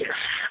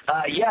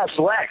 Yes,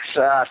 Lex.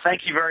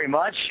 Thank you very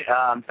much.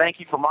 Thank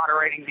you for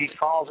moderating these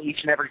calls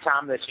each and every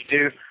time that you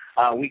do.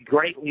 We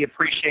greatly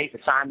appreciate the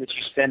time that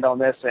you spend on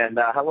this. And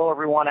hello,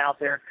 everyone out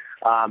there.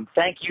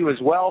 Thank you as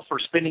well for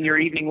spending your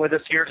evening with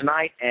us here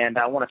tonight. And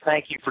I want to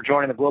thank you for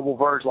joining the Global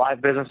Verge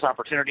Live Business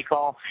Opportunity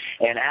Call.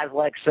 And as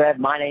Lex said,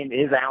 my name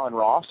is Alan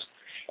Ross,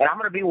 and I'm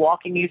going to be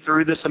walking you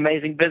through this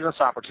amazing business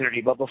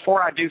opportunity. But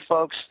before I do,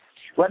 folks,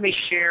 let me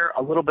share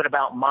a little bit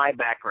about my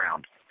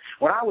background.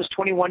 When I was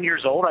 21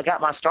 years old, I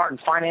got my start in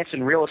finance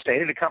and real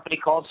estate at a company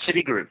called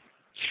Citigroup.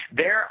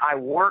 There I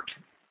worked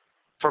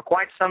for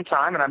quite some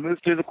time, and I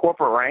moved through the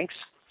corporate ranks.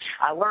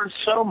 I learned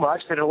so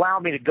much that it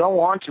allowed me to go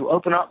on to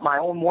open up my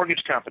own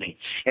mortgage company.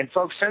 And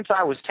folks, since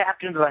I was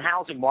tapped into the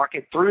housing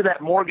market through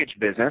that mortgage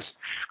business,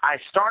 I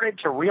started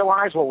to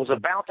realize what was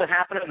about to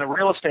happen in the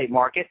real estate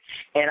market,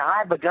 and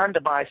I begun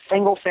to buy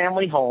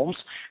single-family homes,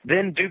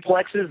 then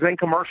duplexes, then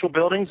commercial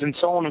buildings, and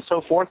so on and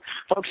so forth.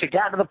 Folks, it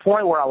got to the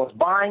point where I was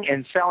buying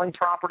and selling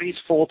properties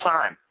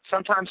full-time,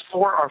 sometimes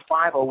 4 or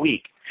 5 a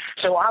week.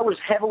 So I was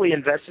heavily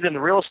invested in the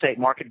real estate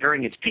market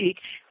during its peak,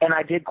 and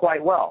I did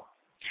quite well.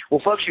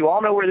 Well, folks, you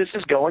all know where this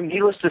is going.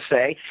 Needless to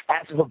say,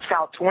 as of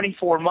about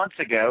 24 months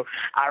ago,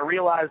 I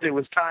realized it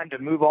was time to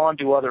move on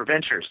to other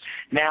ventures.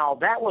 Now,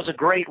 that was a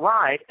great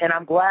ride, and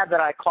I'm glad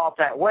that I caught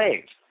that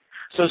wave.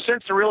 So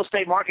since the real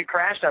estate market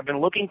crashed, I've been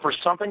looking for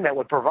something that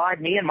would provide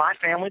me and my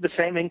family the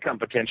same income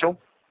potential.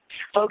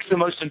 Folks, the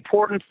most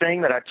important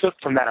thing that I took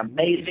from that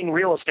amazing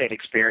real estate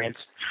experience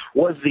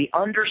was the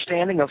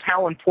understanding of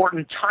how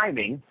important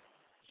timing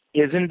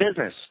is in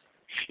business.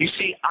 You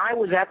see, I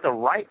was at the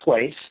right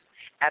place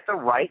at the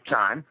right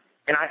time,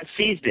 and I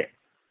seized it.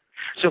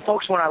 So,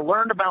 folks, when I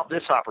learned about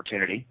this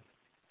opportunity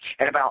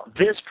and about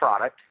this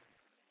product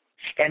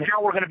and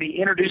how we're going to be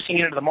introducing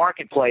it into the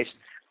marketplace,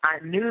 I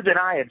knew that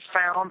I had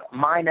found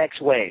my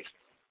next wave.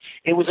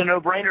 It was a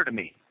no-brainer to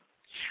me.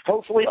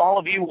 Hopefully all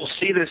of you will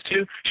see this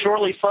too.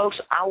 Shortly, folks,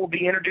 I will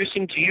be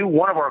introducing to you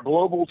one of our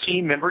global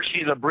team members.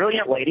 She's a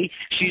brilliant lady.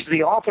 She's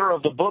the author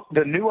of the book,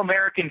 The New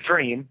American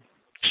Dream.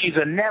 She's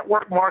a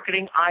network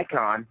marketing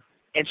icon,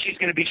 and she's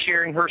going to be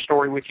sharing her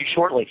story with you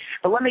shortly.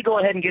 But let me go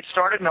ahead and get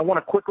started, and I want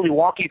to quickly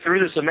walk you through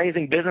this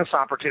amazing business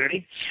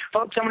opportunity.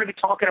 Folks, I'm going to be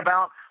talking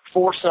about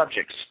 4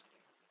 subjects.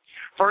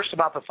 First,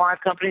 about the 5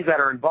 companies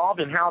that are involved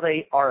and how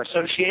they are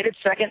associated.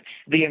 Second,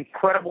 the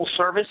incredible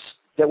service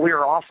that we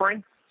are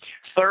offering.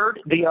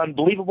 Third, the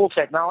unbelievable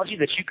technology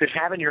that you could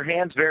have in your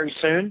hands very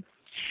soon.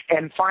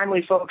 And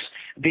finally, folks,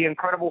 the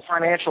incredible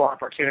financial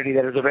opportunity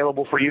that is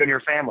available for you and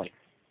your family.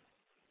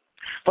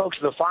 Folks,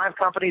 the 5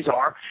 companies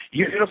are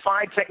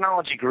Unified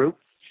Technology Group,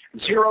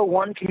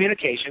 01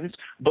 Communications,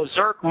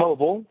 Berserk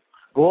Mobile,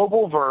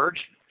 Global Verge,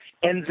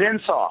 and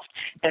ZenSoft.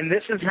 And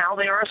this is how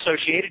they are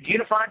associated.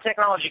 Unified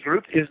Technology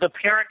Group is the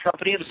parent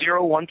company of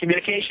 01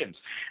 Communications.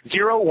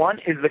 01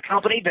 is the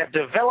company that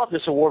developed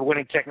this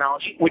award-winning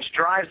technology, which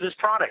drives this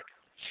product.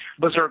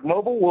 Berserk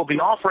Mobile will be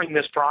offering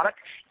this product.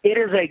 It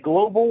is a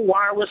global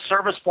wireless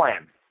service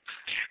plan.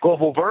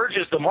 Global Verge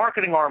is the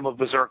marketing arm of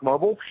Berserk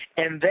Mobile,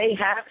 and they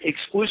have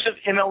exclusive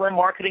MLM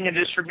marketing and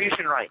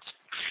distribution rights.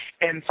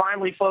 And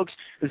finally, folks,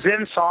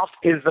 ZenSoft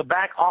is the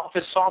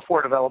back-office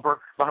software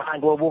developer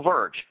behind Global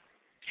Verge.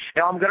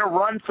 Now, I'm going to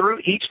run through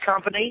each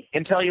company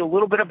and tell you a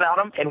little bit about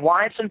them and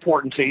why it's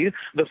important to you.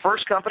 The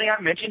first company I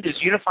mentioned is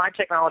Unified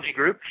Technology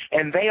Group,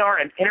 and they are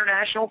an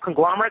international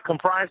conglomerate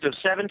comprised of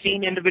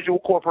 17 individual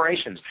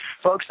corporations.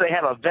 Folks, they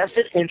have a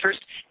vested interest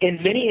in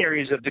many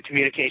areas of the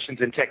communications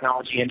and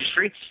technology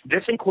industry.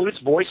 This includes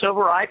voice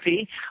over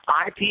IP,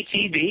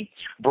 IPTV,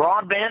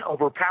 broadband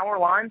over power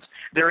lines.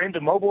 They're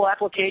into mobile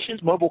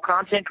applications, mobile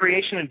content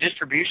creation and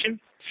distribution.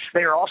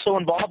 They are also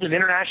involved in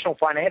international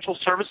financial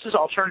services,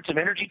 alternative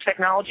energy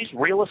technologies,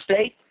 real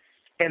estate,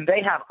 and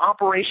they have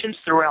operations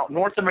throughout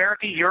North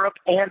America, Europe,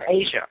 and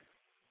Asia.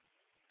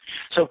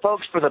 So,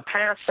 folks, for the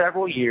past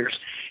several years,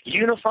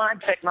 Unified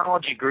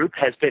Technology Group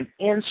has been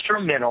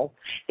instrumental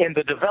in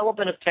the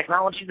development of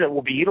technology that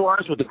will be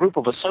utilized with a group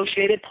of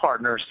associated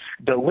partners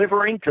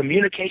delivering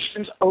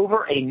communications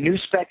over a new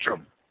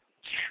spectrum.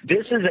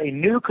 This is a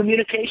new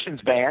communications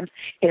band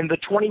in the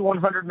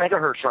 2100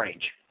 megahertz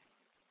range.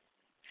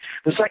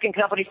 The second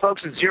company,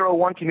 folks, is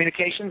 01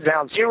 Communications.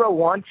 Now,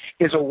 01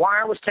 is a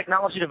wireless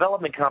technology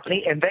development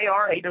company, and they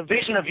are a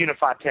division of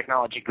Unified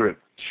Technology Group.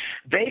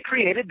 They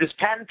created this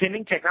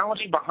patent-pending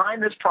technology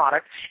behind this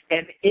product,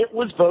 and it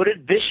was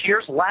voted this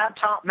year's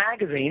Laptop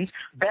Magazine's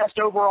best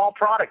overall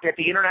product at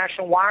the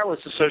International Wireless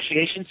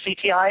Association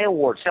CTI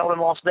Awards held in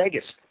Las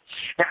Vegas.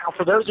 Now,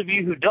 for those of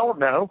you who don't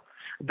know,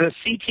 the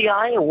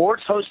CTI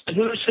Awards host the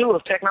who's who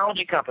of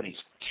technology companies.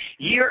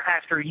 Year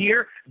after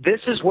year, this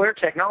is where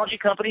technology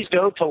companies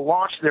go to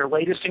launch their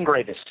latest and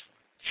greatest.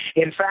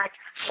 In fact,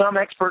 some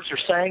experts are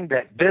saying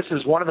that this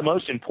is one of the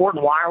most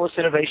important wireless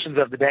innovations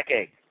of the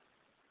decade.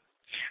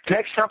 The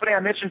next company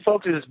I mentioned,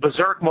 folks, is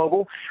Berserk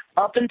Mobile.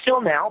 Up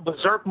until now,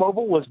 Berserk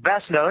Mobile was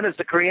best known as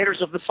the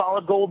creators of the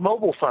solid gold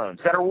mobile phones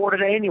that are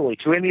awarded annually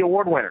to Emmy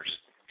Award winners.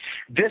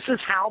 This is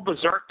how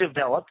Berserk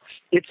developed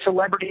its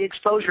celebrity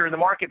exposure in the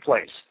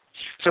marketplace.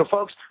 So,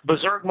 folks,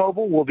 Berserk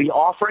Mobile will be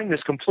offering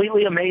this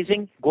completely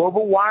amazing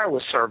global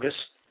wireless service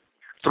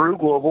through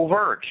Global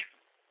Verge.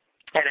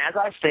 And as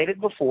I stated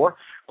before,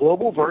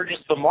 Global Verge is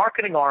the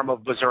marketing arm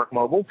of Berserk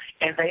Mobile,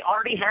 and they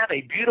already have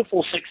a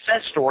beautiful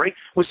success story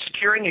with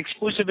securing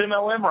exclusive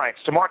MLM rights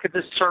to market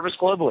this service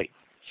globally.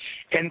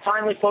 And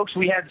finally, folks,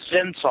 we had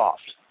ZenSoft.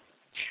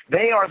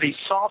 They are the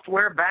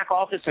software back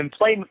office and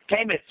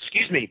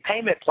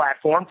payment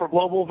platform for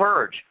Global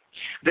Verge.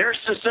 Their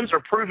systems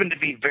are proven to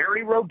be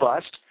very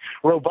robust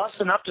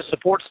enough to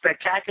support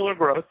spectacular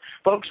growth.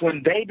 Folks,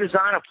 when they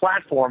design a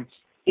platform,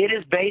 it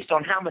is based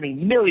on how many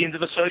millions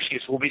of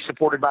associates will be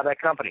supported by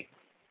that company.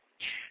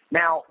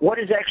 Now, what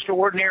is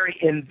extraordinary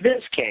in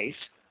this case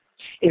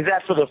is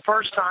that for the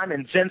first time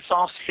in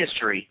ZenSoft's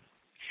history,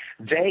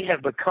 they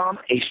have become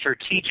a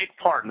strategic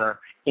partner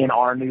in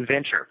our new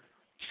venture.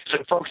 So,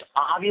 folks,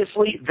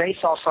 obviously they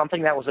saw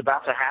something that was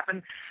about to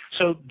happen.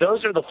 So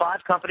those are the 5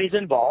 companies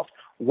involved.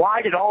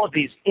 Why did all of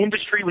these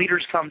industry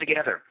leaders come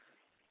together?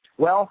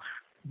 Well,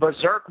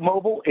 Berserk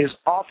Mobile is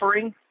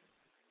offering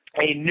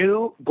a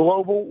new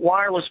global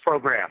wireless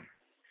program.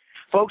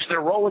 Folks,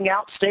 they're rolling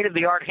out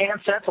state-of-the-art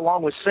handsets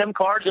along with SIM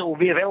cards that will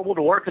be available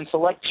to work in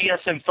select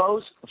GSM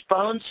phones.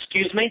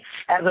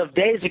 As of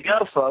days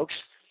ago, folks,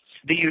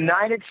 the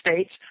United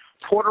States,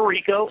 Puerto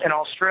Rico, and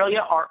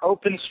Australia are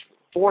open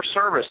for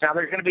service. Now,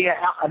 they're going to be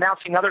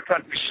announcing other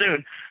countries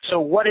soon.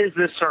 So what is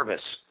this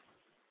service?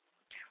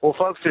 Well,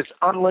 folks, it's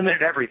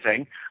unlimited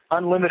everything,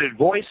 unlimited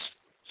voice,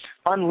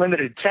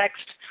 unlimited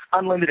text,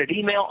 unlimited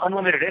email,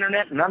 unlimited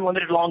internet, and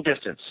unlimited long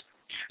distance.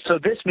 So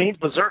this means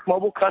Berserk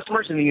Mobile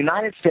customers in the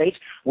United States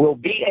will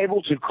be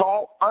able to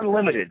call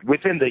unlimited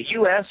within the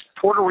U.S.,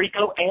 Puerto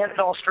Rico, and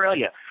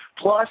Australia.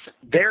 Plus,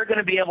 they're going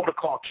to be able to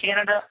call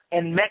Canada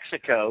and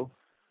Mexico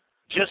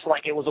just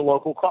like it was a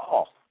local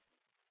call.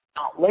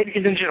 Now,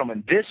 ladies and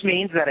gentlemen, this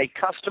means that a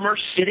customer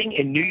sitting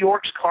in New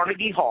York's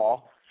Carnegie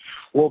Hall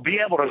will be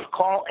able to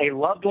call a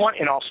loved one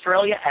in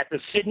Australia at the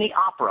Sydney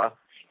Opera,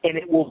 and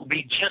it will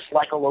be just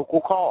like a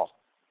local call.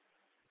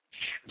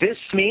 This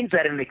means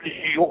that in New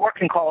York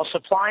can call a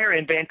supplier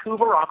in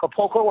Vancouver,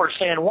 Acapulco, or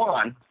San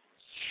Juan,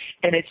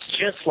 and it's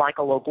just like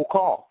a local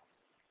call.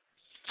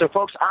 So,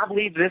 folks, I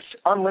believe this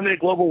unlimited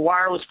global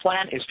wireless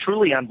plan is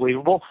truly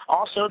unbelievable.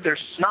 Also, there's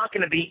not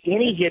going to be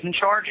any hidden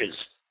charges.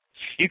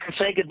 You can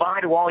say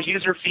goodbye to all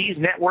user fees,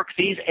 network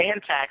fees,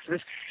 and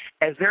taxes,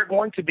 as they're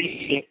going to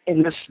be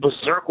in this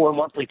Berserk low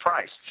monthly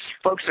price.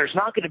 Folks, there's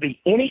not going to be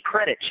any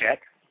credit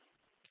check,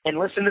 and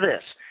listen to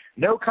this,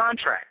 no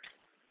contract.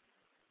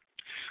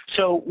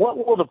 So what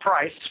will the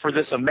price for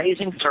this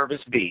amazing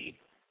service be?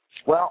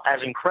 Well, as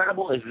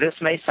incredible as this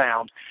may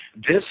sound,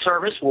 this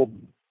service will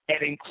be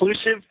an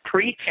inclusive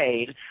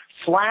prepaid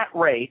flat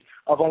rate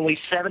of only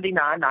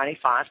 $79.95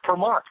 per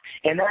month,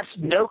 and that's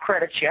no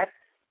credit check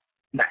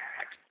back.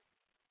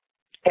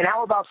 And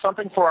how about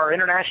something for our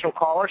international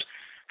callers?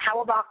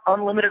 How about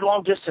unlimited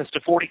long distance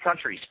to 40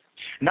 countries?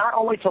 Not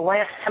only to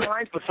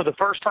landlines, but for the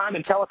first time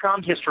in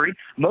telecom history,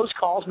 most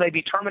calls may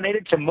be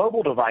terminated to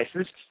mobile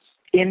devices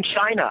in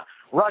China,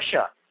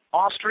 Russia,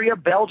 Austria,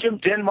 Belgium,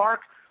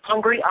 Denmark,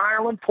 Hungary,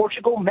 Ireland,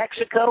 Portugal,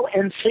 Mexico,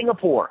 and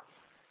Singapore.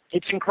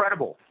 It's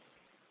incredible.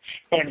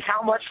 And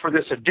how much for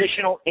this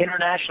additional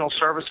international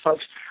service,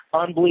 folks?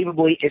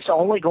 Unbelievably, it's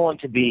only going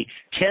to be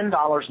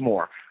 $10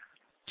 more.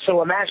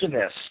 So imagine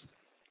this.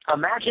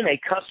 Imagine a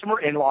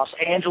customer in Los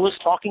Angeles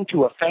talking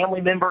to a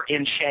family member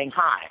in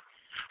Shanghai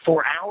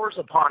for hours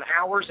upon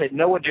hours at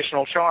no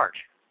additional charge.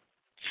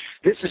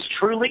 This is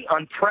truly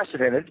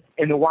unprecedented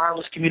in the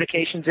wireless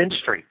communications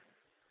industry.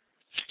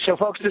 So,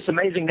 folks, this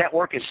amazing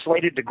network is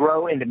slated to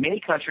grow into many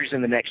countries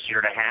in the next year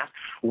and a half.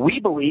 We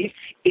believe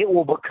it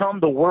will become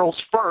the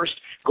world's first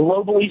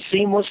globally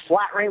seamless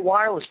flat-rate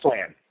wireless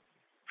plan.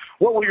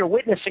 What we are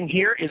witnessing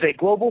here is a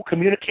global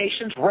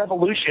communications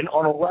revolution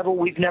on a level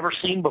we've never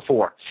seen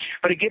before.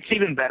 But it gets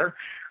even better.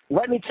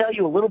 Let me tell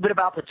you a little bit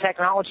about the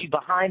technology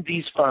behind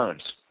these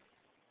phones.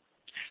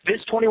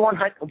 This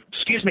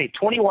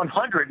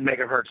 2100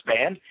 megahertz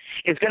band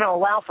is going to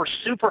allow for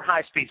super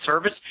high-speed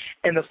service,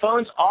 and the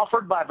phones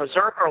offered by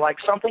Berserk are like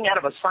something out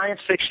of a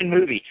science fiction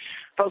movie.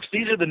 Folks,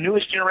 these are the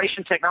newest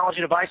generation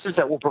technology devices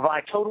that will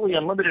provide totally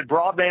unlimited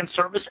broadband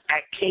service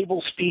at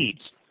cable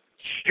speeds.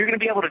 You're going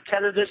to be able to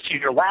tether this to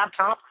your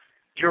laptop,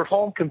 your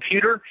home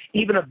computer,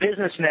 even a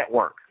business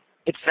network.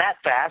 It's that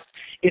fast.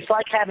 It's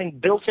like having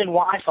built-in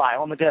Wi-Fi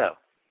on the go.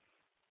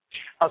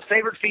 A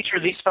favorite feature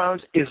of these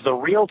phones is the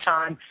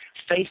real-time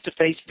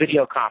face-to-face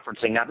video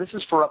conferencing. Now, this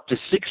is for up to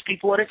 6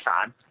 people at a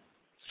time.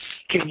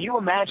 Can you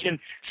imagine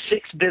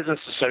 6 business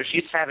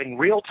associates having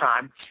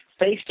real-time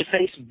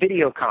face-to-face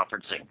video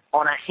conferencing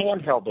on a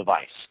handheld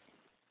device?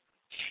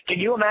 Can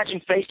you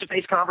imagine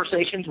face-to-face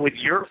conversations with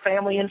your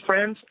family and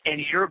friends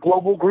and your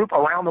global group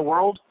around the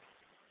world?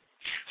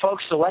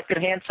 Folks, selected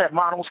handset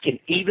models can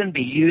even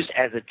be used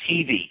as a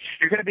TV.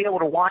 You're going to be able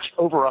to watch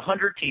over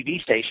 100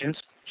 TV stations.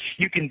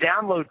 You can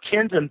download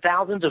tens and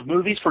thousands of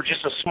movies for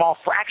just a small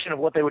fraction of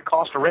what they would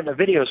cost to rent in a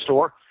video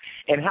store.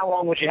 And how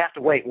long would you have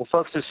to wait? Well,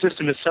 folks, this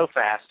system is so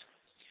fast.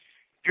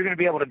 You're going to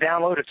be able to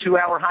download a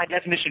 2-hour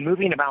high-definition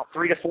movie in about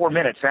 3 to 4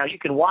 minutes. Now, you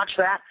can watch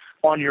that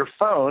on your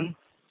phone,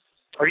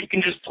 or you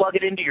can just plug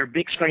it into your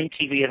big screen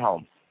TV at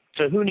home.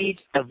 So who needs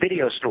a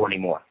video store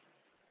anymore?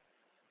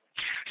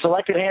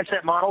 Selected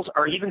handset models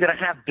are even going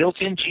to have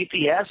built-in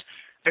GPS.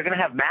 They're going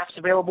to have maps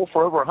available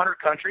for over 100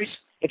 countries.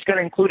 It's going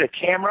to include a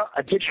camera,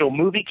 a digital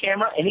movie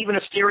camera, and even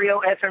a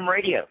stereo FM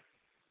radio.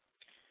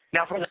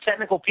 Now, for the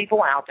technical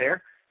people out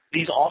there,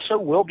 these also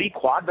will be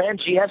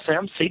quad-band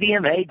GSM,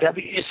 CDMA,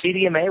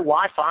 WCDMA,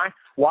 Wi-Fi,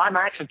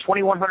 WiMAX, and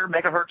 2100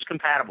 megahertz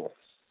compatible.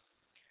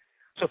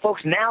 So,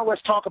 folks, now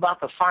let's talk about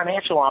the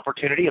financial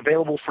opportunity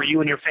available for you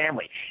and your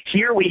family.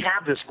 Here we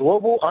have this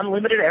global,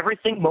 unlimited,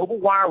 everything mobile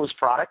wireless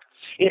product.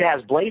 It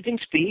has blazing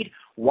speed,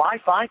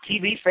 Wi-Fi,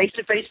 TV,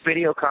 face-to-face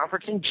video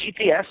conferencing,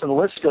 GPS, and the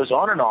list goes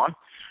on and on.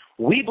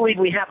 We believe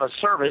we have a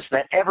service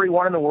that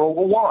everyone in the world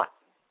will want.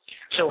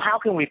 So how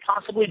can we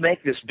possibly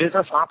make this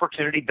business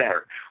opportunity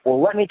better?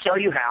 Well, let me tell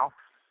you how.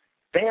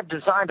 They have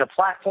designed a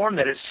platform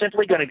that is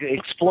simply going to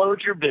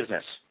explode your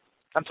business.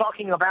 I'm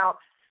talking about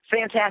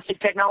fantastic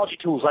technology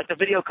tools like the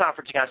video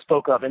conferencing I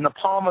spoke of in the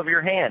palm of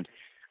your hand.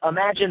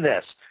 Imagine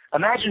this.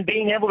 Imagine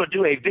being able to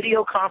do a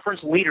video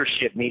conference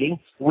leadership meeting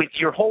with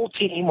your whole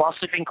team while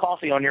sipping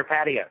coffee on your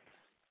patio.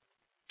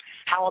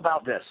 How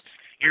about this?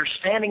 You're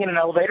standing in an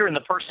elevator and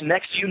the person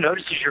next to you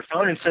notices your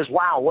phone and says,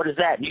 wow, what is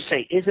that? And you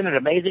say, isn't it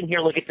amazing? Here,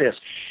 look at this.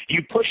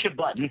 You push a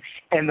button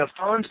and the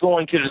phone's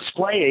going to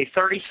display a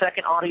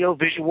 30-second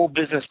audio-visual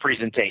business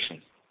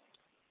presentation.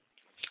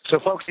 So,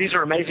 folks, these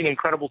are amazing,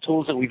 incredible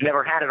tools that we've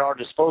never had at our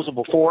disposal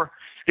before.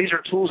 These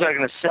are tools that are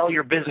going to sell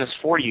your business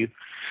for you.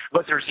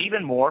 But there's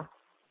even more.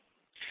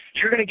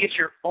 You're going to get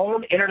your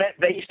own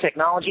internet-based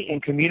technology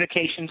and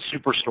communications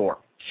superstore.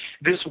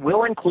 This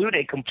will include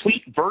a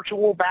complete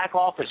virtual back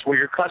office where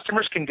your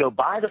customers can go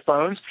buy the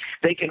phones,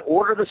 they can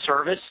order the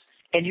service,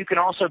 and you can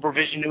also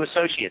provision new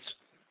associates.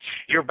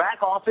 Your back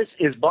office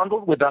is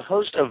bundled with a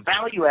host of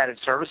value-added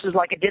services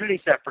like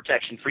identity theft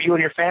protection for you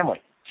and your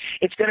family.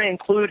 It's going to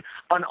include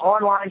an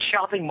online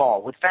shopping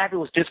mall with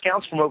fabulous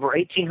discounts from over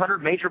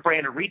 1,800 major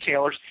branded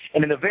retailers,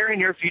 and in the very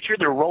near future,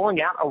 they're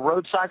rolling out a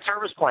roadside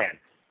service plan.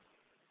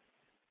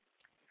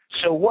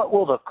 So what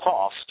will the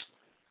cost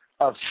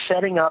of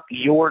setting up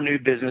your new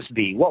business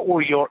be? What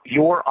will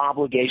your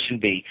obligation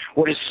be?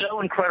 What is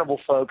so incredible,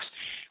 folks,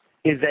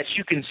 is that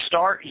you can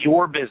start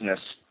your business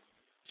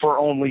for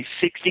only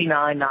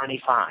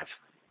 $69.95.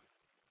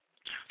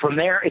 From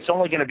there, it's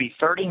only going to be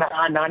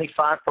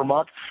 $39.95 per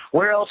month.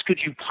 Where else could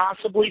you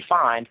possibly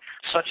find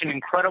such an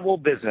incredible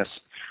business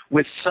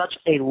with such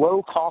a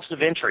low cost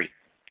of entry,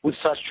 with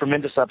such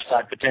tremendous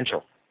upside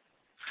potential?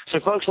 So,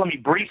 folks, let me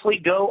briefly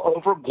go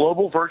over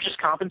Global Verge's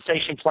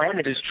compensation plan.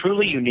 It is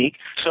truly unique,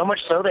 so much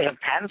so they have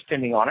patents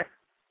pending on it.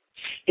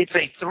 It's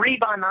a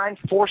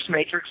 3x9 force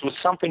matrix with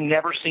something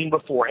never seen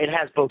before. It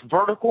has both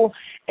vertical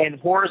and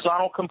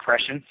horizontal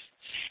compression.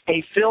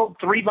 A filled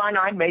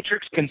 3x9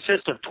 matrix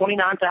consists of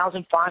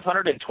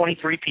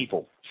 29,523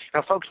 people.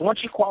 Now, folks,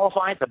 once you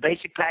qualify at the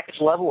basic package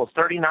level of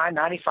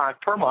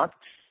 $39.95 per month,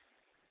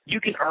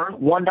 you can earn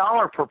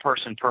 $1 per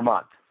person per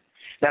month.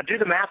 Now, do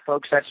the math,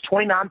 folks. That's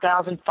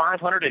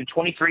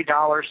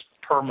 $29,523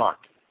 per month.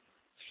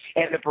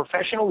 And the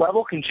professional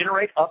level can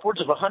generate upwards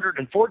of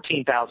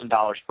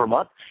 $114,000 per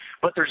month.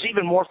 But there's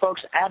even more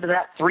folks. Add to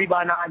that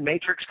 3x9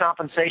 matrix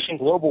compensation,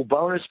 global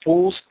bonus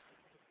pools,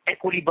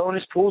 equity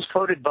bonus pools,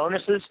 coded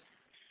bonuses,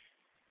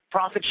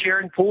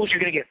 profit-sharing pools. You're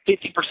going to get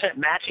 50%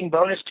 matching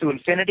bonus to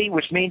infinity,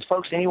 which means,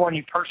 folks, anyone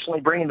you personally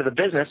bring into the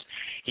business,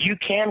 you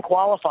can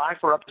qualify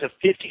for up to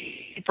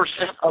 50%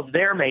 of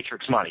their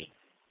matrix money.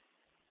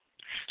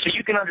 So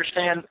you can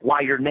understand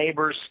why your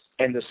neighbors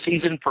and the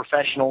seasoned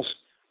professionals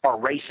are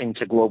racing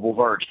to Global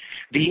Verge.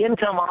 The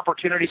income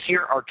opportunities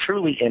here are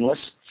truly endless.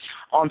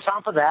 On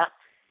top of that,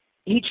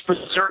 each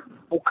Berserk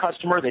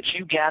customer that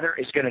you gather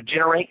is going to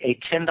generate a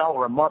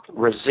 $10 a month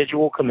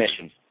residual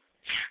commission.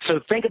 So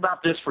think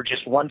about this for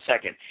just 1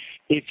 second.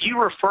 If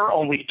you refer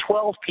only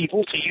 12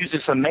 people to use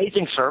this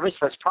amazing service,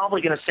 that's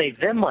probably going to save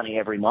them money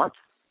every month.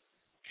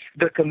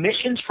 The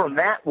commissions from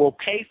that will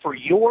pay for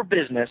your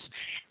business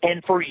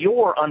and for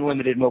your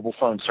unlimited mobile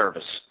phone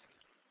service.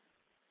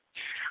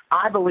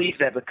 I believe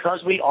that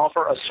because we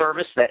offer a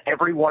service that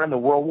everyone in the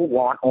world will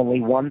want, only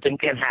one thing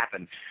can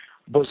happen.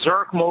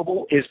 Berserk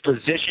Mobile is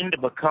positioned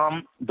to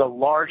become the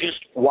largest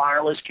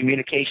wireless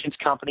communications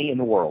company in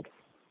the world.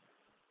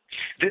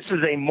 This is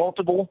a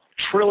multiple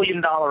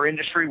trillion-dollar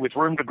industry with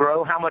room to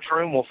grow. How much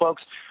room? Well,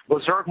 folks,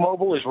 Berserk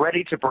Mobile is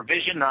ready to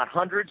provision not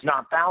hundreds,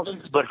 not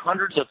thousands, but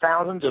hundreds of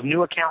thousands of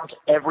new accounts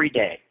every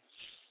day.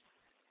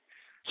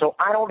 So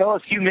I don't know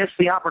if you missed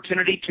the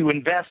opportunity to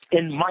invest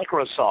in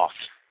Microsoft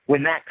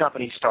when that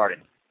company started.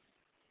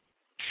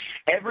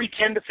 Every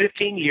 10 to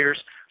 15 years,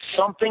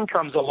 something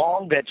comes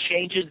along that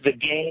changes the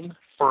game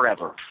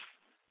forever.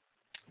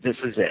 This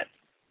is it.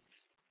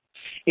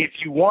 If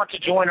you want to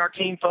join our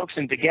team, folks,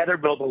 and together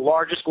build the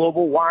largest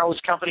global wireless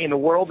company in the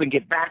world and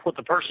get back with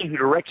the person who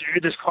directed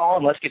you to this call,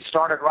 and let's get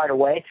started right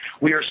away.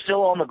 We are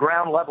still on the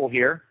ground level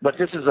here, but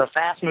this is a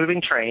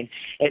fast-moving train.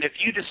 And if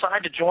you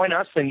decide to join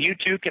us, then you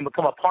too can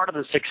become a part of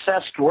the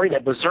success story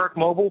that Berserk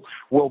Mobile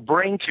will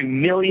bring to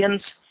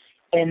millions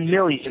and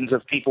millions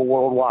of people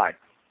worldwide.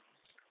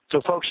 So,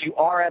 folks, you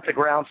are at the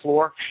ground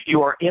floor.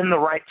 You are in the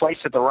right place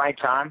at the right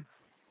time.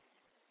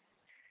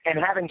 And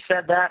having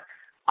said that,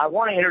 I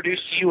want to introduce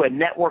to you a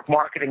network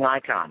marketing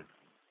icon.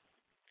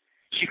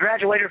 She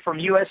graduated from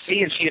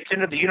USC, and she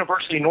attended the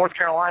University of North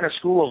Carolina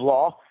School of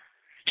Law.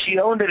 She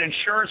owned an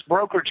insurance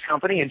brokerage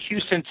company in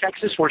Houston,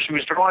 Texas, where she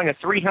was drawing a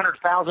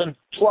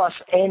 $300,000-plus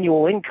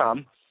annual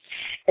income.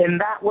 And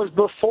that was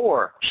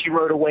before she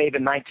rode a wave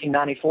in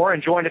 1994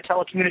 and joined a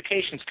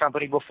telecommunications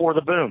company before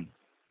the boom.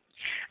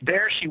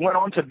 There, she went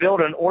on to build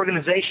an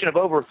organization of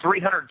over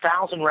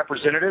 300,000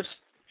 representatives.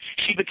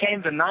 She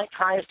became the 9th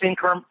highest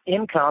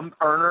income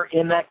earner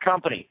in that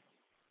company.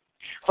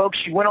 Folks,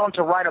 she went on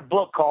to write a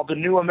book called The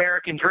New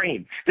American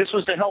Dream. This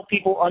was to help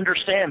people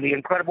understand the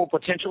incredible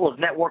potential of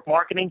network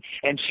marketing,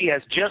 and she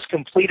has just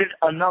completed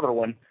another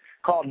one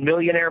called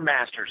Millionaire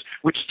Masters,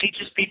 which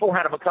teaches people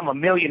how to become a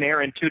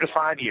millionaire in 2 to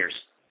 5 years.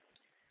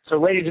 So,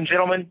 ladies and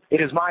gentlemen,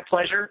 it is my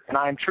pleasure, and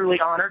I am truly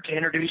honored to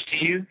introduce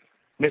to you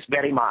Miss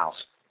Betty Miles.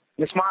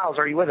 Miss Miles,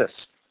 are you with us?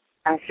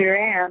 I sure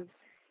am.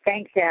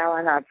 Thanks,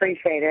 Alan. I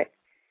appreciate it.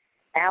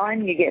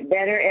 Alan, you get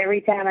better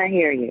every time I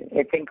hear you.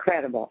 It's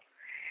incredible.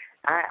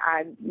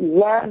 I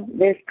love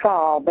this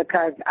call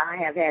because I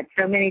have had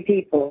so many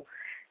people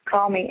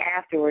call me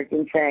afterwards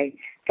and say,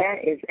 that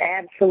is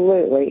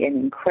absolutely an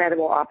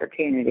incredible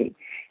opportunity.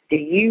 Do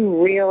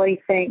you really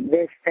think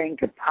this thing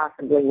could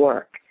possibly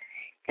work?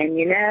 And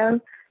you know,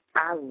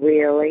 I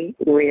really,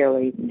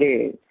 really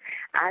do.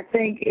 I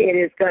think it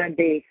is going to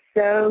be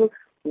so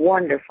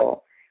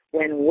wonderful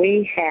when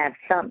we have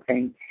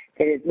something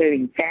that is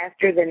moving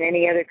faster than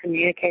any other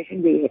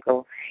communication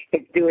vehicle.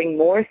 It's doing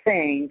more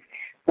things,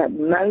 but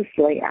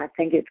mostly I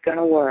think it's going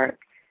to work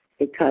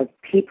because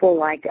people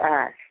like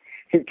us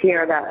who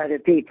care about other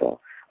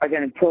people are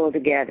going to pull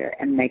together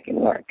and make it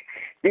work.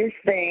 This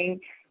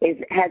thing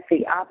has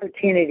the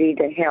opportunity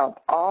to help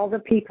all the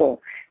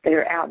people that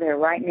are out there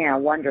right now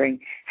wondering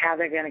how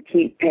they're going to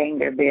keep paying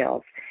their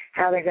bills,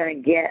 how they're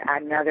going to get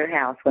another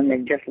house when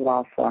they've just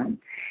lost one,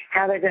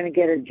 how they're going to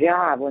get a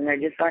job when there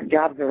just aren't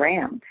jobs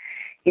around.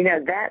 You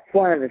know, that's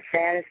one of the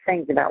saddest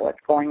things about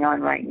what's going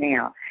on right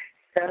now.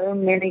 So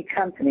many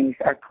companies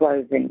are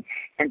closing,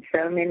 and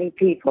so many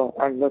people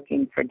are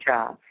looking for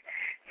jobs.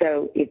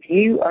 So if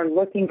you are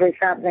looking for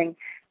something,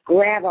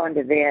 grab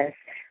onto this,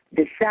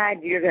 decide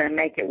you're going to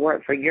make it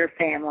work for your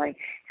family,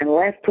 and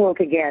let's pull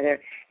together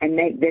and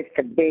make this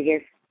the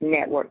biggest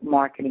network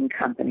marketing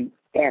company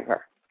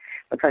ever.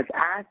 Because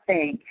I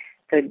think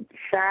the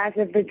size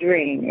of the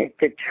dream is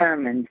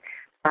determined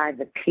by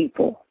the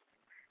people.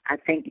 I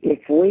think if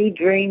we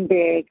dream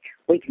big,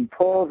 we can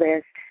pull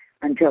this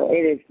until it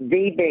is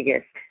the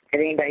biggest that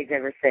anybody's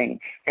ever seen.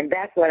 And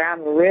that's what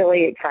I'm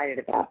really excited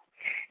about.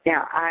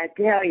 Now, I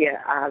tell you,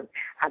 I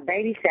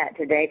babysat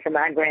today for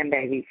my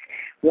grandbabies.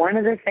 One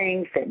of the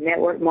things that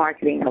network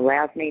marketing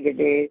allows me to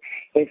do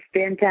is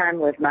spend time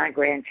with my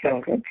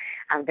grandchildren.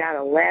 I've got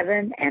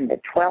 11 and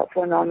the 12th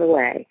one on the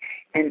way,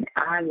 and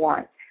I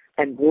want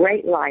a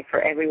great life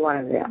for every one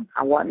of them.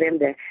 I want them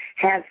to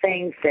have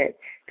things that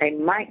they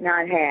might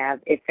not have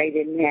if they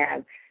didn't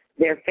have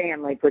their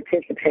family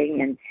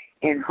participating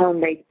in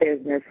home-based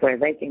business where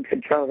they can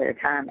control their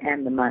time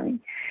and the money.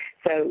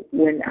 So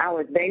when I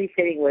was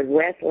babysitting with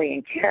Wesley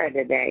and Kara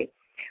today,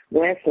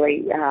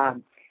 Wesley,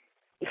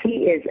 he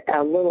is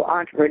a little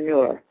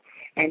entrepreneur,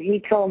 and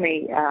he told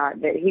me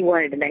that he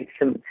wanted to make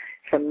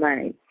some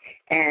money.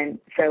 And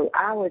so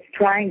I was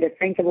trying to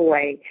think of a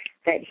way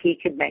that he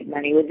could make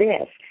money with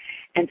this.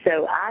 And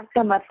so I've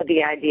come up with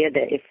the idea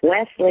that if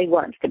Wesley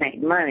wants to make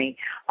money,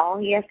 all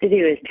he has to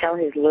do is tell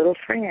his little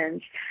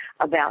friends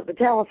about the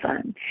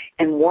telephone.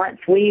 And once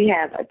we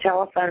have a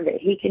telephone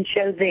that he can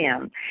show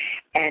them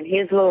and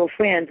his little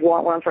friends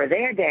want one for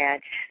their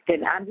dad,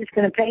 then I'm just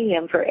going to pay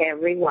him for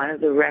every one of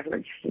the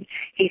references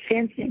he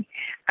sends me.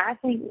 I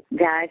think,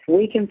 guys,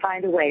 we can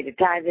find a way to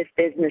tie this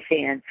business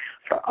in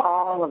for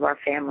all of our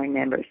family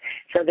members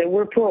so that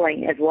we're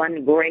pulling as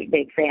one great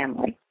big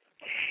family.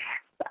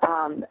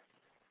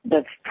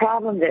 The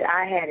problem that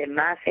I had in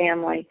my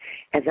family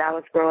as I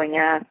was growing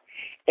up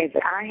is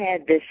I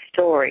had this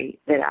story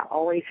that I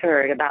always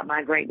heard about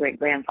my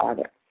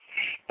great-great-grandfather.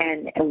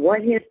 And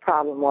what his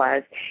problem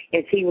was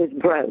is he was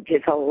broke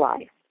his whole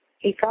life.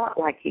 He thought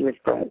like he was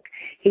broke.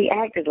 He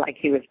acted like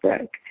he was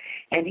broke.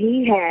 And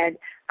he had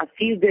a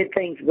few good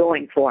things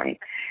going for him.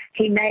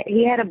 He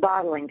had a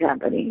bottling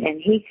company,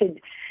 and he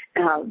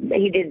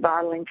did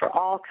bottling for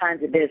all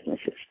kinds of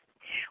businesses.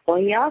 Well,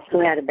 he also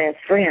had a best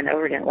friend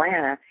over in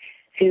Atlanta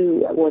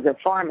who was a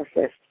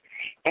pharmacist,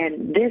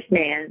 and this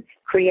man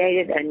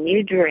created a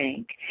new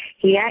drink.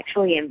 He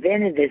actually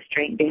invented this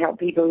drink to help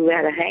people who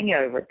had a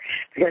hangover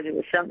because it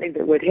was something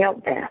that would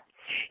help that.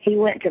 He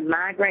went to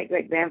my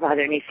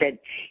great-great-grandfather and he said,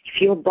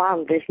 if you'll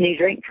bottle this new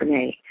drink for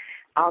me,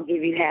 I'll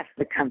give you half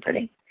the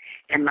company.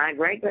 And my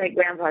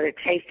great-great-grandfather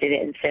tasted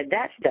it and said,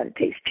 that stuff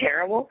tastes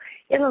terrible.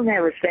 It'll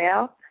never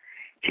sell.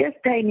 Just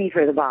pay me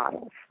for the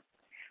bottles.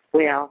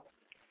 Well,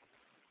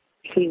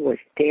 he was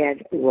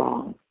dead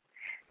wrong.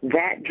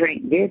 That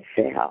drink did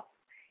sell.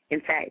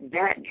 In fact,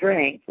 that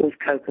drink was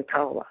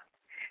Coca-Cola,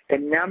 the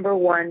number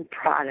one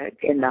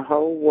product in the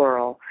whole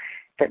world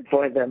that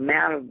for the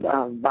amount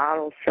of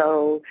bottles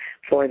sold,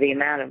 for the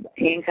amount of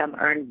income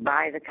earned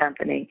by the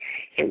company.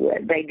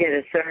 They did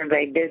a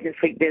survey, Business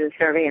Week did a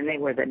survey, and they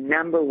were the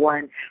number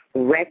one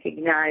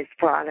recognized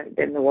product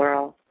in the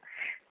world.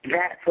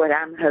 That's what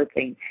I'm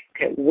hoping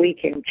that we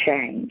can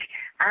change.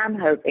 I'm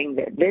hoping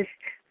that this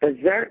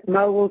Berserk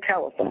mobile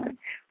telephone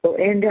will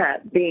end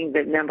up being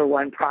the number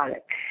one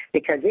product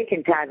because it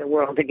can tie the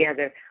world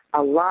together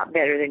a lot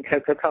better than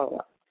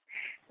Coca-Cola.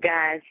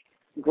 Guys,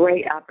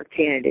 great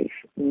opportunities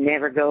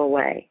never go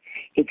away.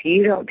 If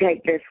you don't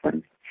take this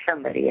one,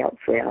 somebody else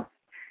will.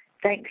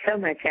 Thanks so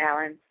much,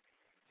 Alan.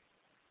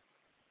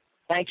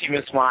 Thank you,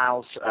 Ms.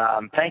 Miles.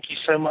 Thank you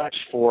so much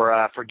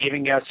for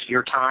giving us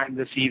your time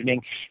this evening.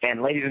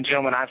 And ladies and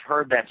gentlemen, I've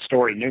heard that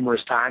story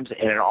numerous times,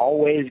 and it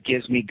always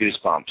gives me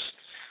goosebumps.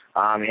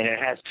 And it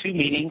has two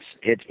meanings.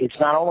 It's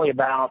not only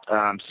about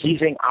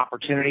seizing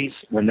opportunities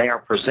when they are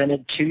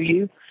presented to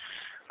you,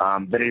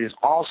 but it is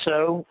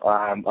also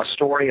a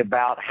story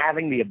about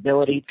having the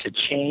ability to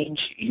change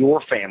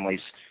your family's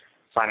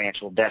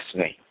financial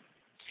destiny.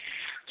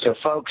 So,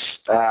 folks,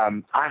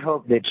 I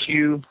hope that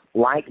you,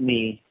 like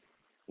me,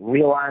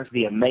 realize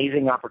the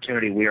amazing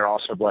opportunity we are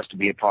also blessed to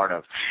be a part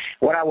of.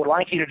 What I would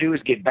like you to do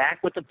is get back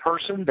with the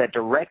person that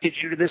directed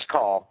you to this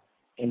call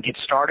and get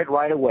started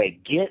right away.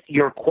 Get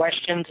your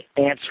questions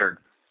answered.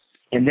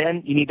 And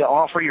then you need to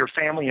offer your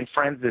family and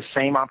friends this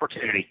same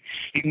opportunity.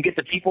 You can get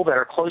the people that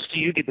are close to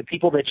you, get the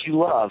people that you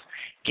love.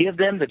 Give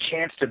them the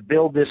chance to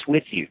build this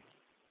with you.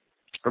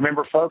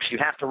 Remember, folks, you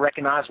have to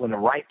recognize when the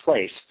right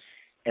place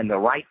and the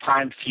right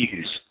time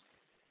fuse,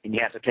 and you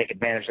have to take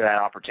advantage of that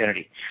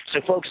opportunity.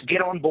 So, folks,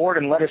 get on board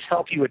and let us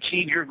help you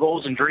achieve your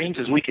goals and dreams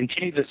as we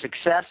continue the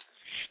success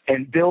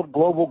and build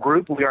Global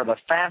Group. We are the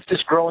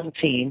fastest growing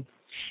team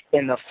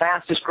in the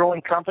fastest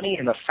growing company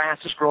in the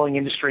fastest growing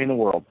industry in the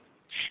world.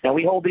 Now,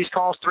 we hold these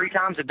calls 3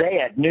 times a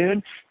day at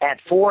noon, at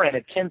 4, and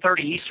at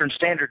 10:30 Eastern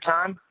Standard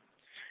Time.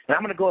 And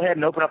I'm going to go ahead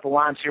and open up the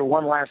lines here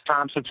one last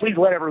time, so please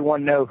let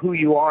everyone know who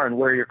you are and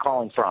where you're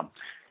calling from.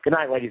 Good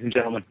night, ladies and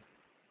gentlemen.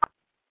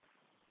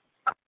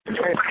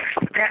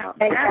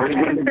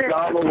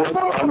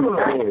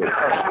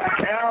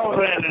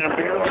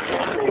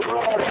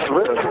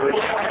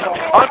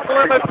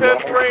 Unlimited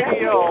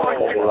radio.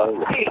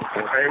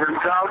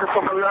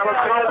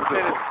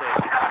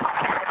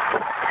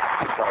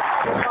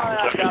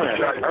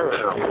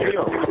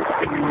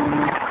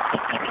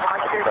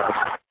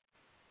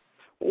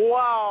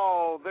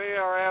 Wow, they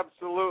are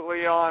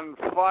absolutely on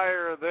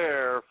fire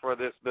there for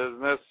this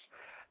business,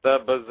 the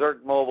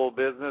Berserk Mobile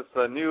business,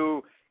 the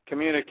new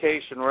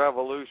communication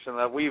revolution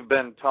that we've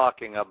been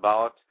talking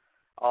about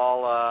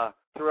all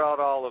throughout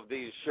all of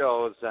these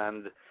shows.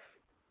 And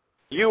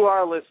you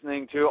are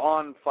listening to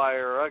On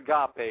Fire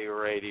Agape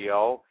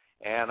Radio,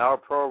 and our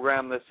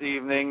program this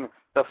evening,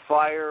 the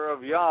Fire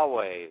of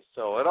Yahweh.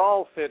 So it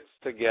all fits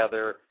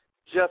together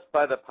just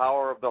by the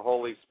power of the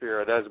Holy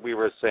Spirit, as we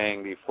were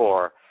saying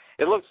before.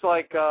 It looks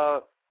like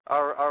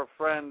our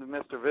friend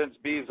Mr. Vince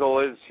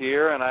Beazle is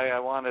here, and I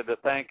wanted to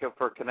thank him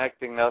for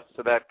connecting us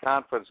to that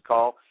conference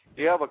call.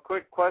 Do you have a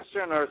quick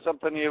question or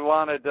something you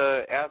wanted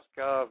to ask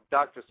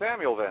Dr.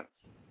 Samuel, Vince?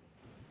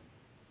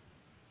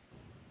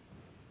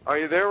 Are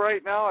you there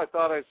right now? I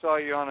thought I saw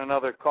you on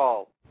another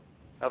call,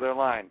 other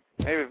line.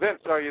 Hey,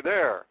 Vince, are you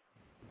there?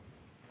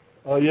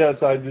 Oh, yes,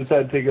 I just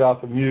had to take it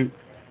off of mute.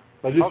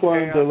 I just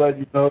wanted to let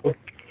you know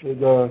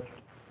that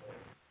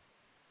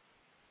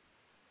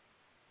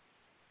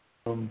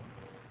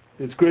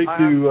it's great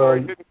I'm to... sorry,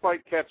 I didn't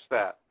quite catch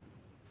that.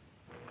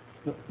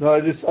 No,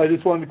 I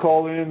just wanted to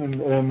call in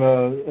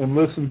and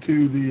listen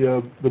to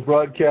the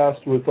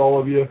broadcast with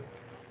all of you,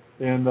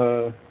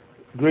 and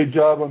great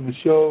job on the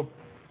show.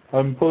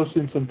 I'm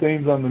posting some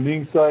things on the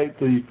Ning site,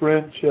 the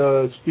French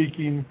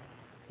speaking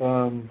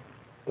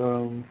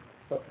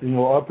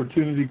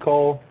opportunity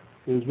call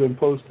has been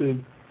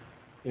posted,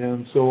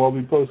 and so I'll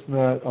be posting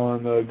that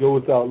on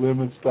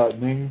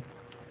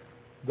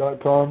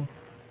gowithoutlimits.ning.com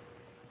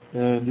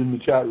and in the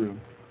chat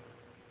room.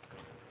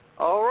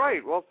 All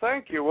right. Well,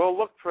 thank you. We'll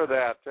look for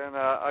that. And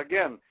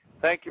again,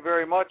 thank you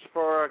very much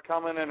for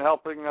coming and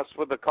helping us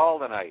with the call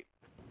tonight.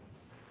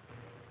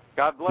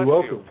 God bless You're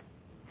welcome. you.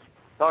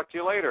 Talk to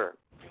you later.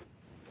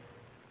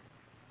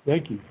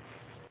 Thank you.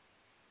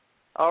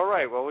 All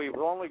right. Well, we've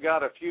only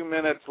got a few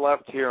minutes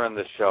left here in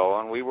the show,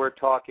 and we were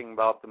talking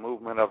about the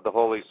movement of the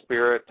Holy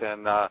Spirit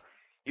and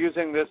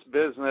using this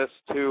business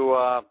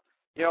to,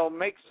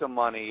 make some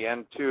money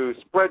and to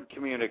spread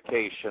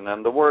communication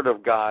and the Word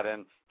of God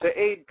and to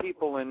aid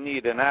people in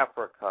need in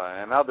Africa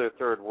and other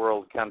third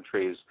world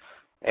countries.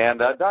 And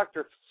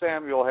Dr.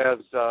 Samuel has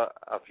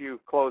a few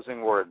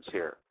closing words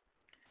here.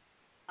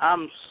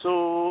 I'm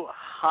so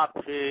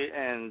happy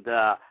and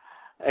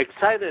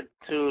excited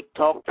to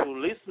talk to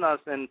listeners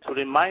and to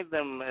remind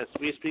them as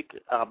we speak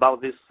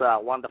about this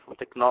wonderful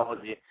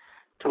technology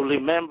to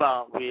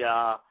remember we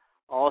are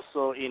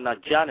also in a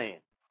journey.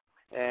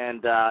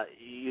 And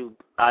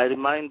I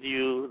remind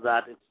you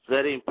that it's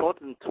very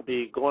important to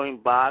be going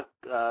back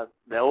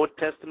the Old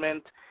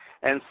Testament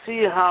and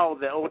see how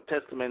the Old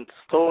Testament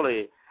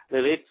story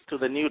relates to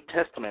the New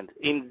Testament.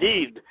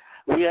 Indeed,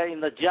 we are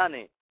in the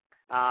journey.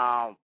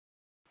 If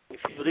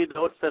you read the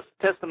Old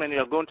Testament, you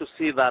are going to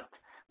see that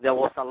there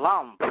was a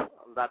lamb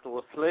that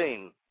was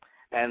slain,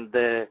 and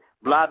the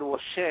blood was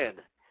shed,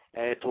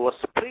 it was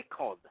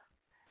sprinkled,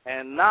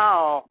 and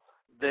now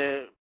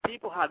the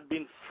people had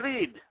been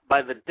freed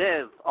by the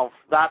death of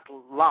that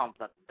lamb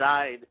that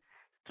died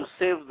to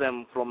save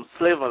them from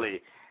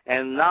slavery,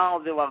 and now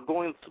they were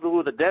going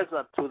through the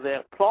desert to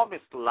their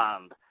promised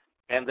land,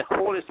 and the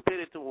Holy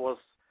Spirit was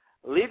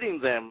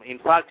leading them. In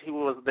fact, he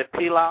was the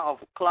pillar of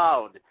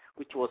cloud,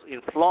 which was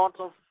in front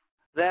of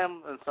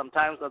them and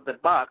sometimes at the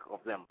back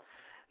of them.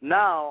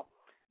 Now,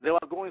 they were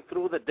going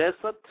through the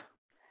desert,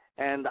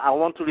 and I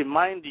want to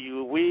remind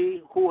you,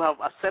 we who have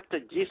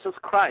accepted Jesus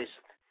Christ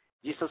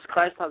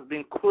has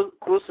been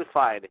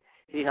crucified.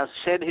 He has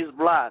shed his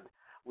blood.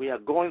 We are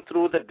going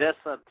through the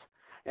desert,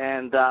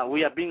 and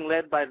we are being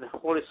led by the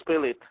Holy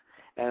Spirit.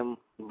 And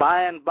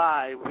by and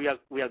by,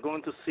 we are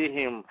going to see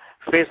him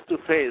face to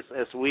face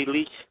as we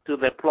reach to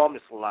the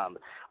promised land.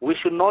 We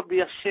should not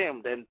be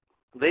ashamed. And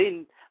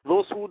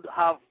those who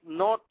have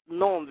not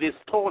known this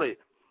story,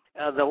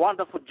 the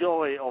wonderful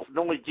joy of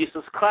knowing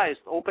Jesus Christ,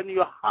 open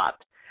your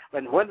heart.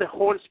 And when the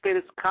Holy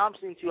Spirit comes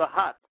into your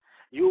heart,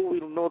 you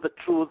will know the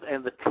truth,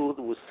 and the truth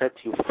will set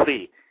you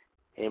free.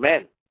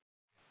 Amen.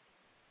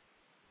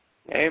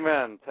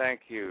 Amen.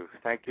 Thank you.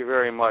 Thank you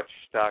very much,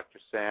 Dr.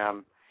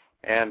 Sam.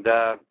 And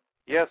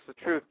yes, the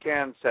truth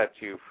can set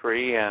you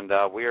free, and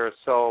we are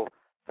so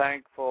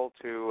thankful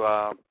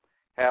to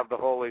have the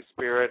Holy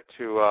Spirit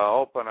to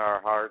open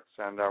our hearts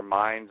and our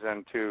minds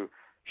and to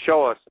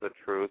show us the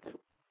truth.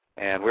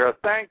 And we are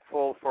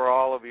thankful for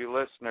all of you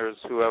listeners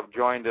who have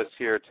joined us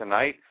here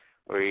tonight.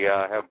 We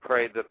have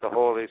prayed that the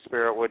Holy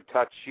Spirit would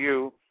touch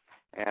you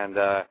and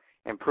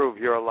improve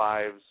your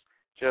lives,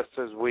 just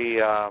as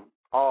we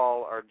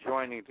all are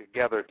joining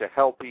together to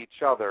help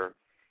each other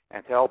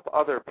and to help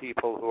other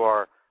people who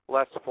are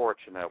less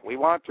fortunate. We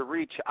want to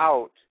reach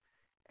out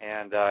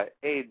and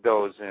aid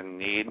those in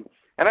need.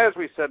 And as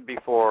we said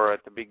before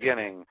at the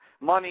beginning,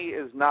 money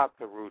is not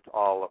the root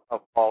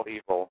of all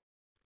evil.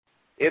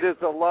 It is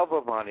the love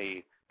of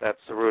money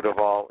that's the root of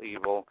all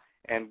evil,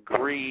 and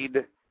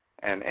greed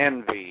and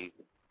envy.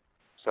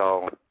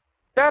 So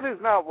that is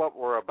not what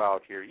we're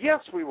about here.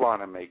 Yes, we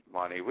want to make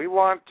money. We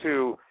want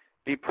to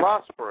be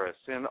prosperous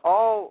in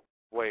all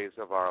ways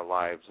of our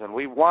lives, and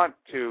we want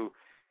to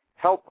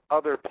help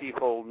other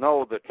people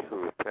know the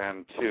truth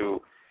and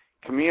to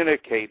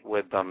communicate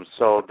with them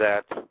so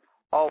that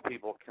all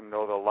people can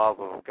know the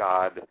love of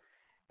God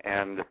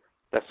and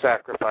the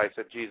sacrifice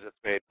that Jesus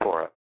made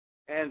for it.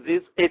 And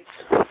it's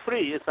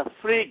free. It's a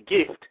free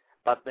gift,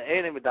 but the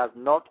enemy does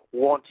not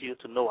want you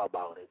to know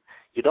about it.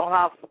 You don't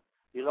have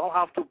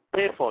to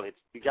pay for it.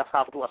 You just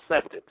have to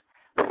accept it.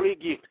 Free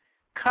gift.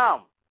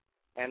 Come,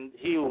 and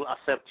he will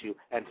accept you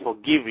and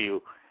forgive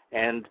you.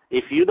 And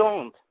if you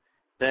don't,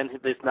 then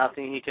there's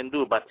nothing he can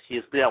do, but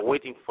he's there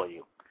waiting for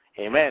you.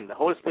 Amen. The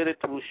Holy Spirit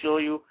will show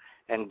you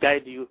and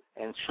guide you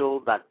and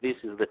show that this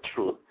is the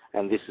truth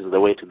and this is the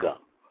way to go.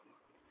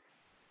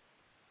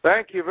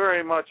 Thank you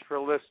very much for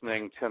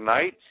listening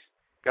tonight.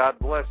 God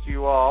bless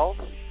you all.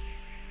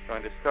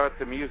 Going to start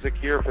the music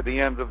here for the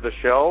end of the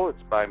show.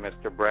 It's by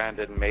Mr.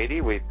 Brandon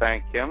Mady. We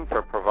thank him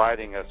for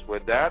providing us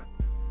with that,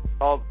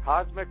 called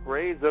Cosmic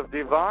Rays of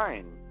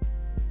Divine.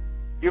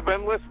 You've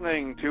been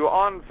listening to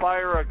On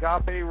Fire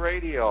Agape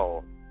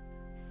Radio,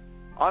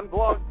 on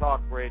Blog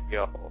Talk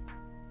Radio.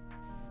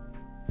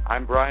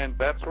 I'm Brian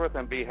Betzworth,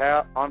 and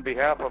on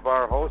behalf of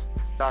our host,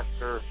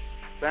 Dr.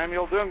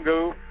 Samuel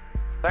Dungu,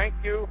 thank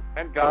you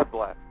and God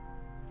bless.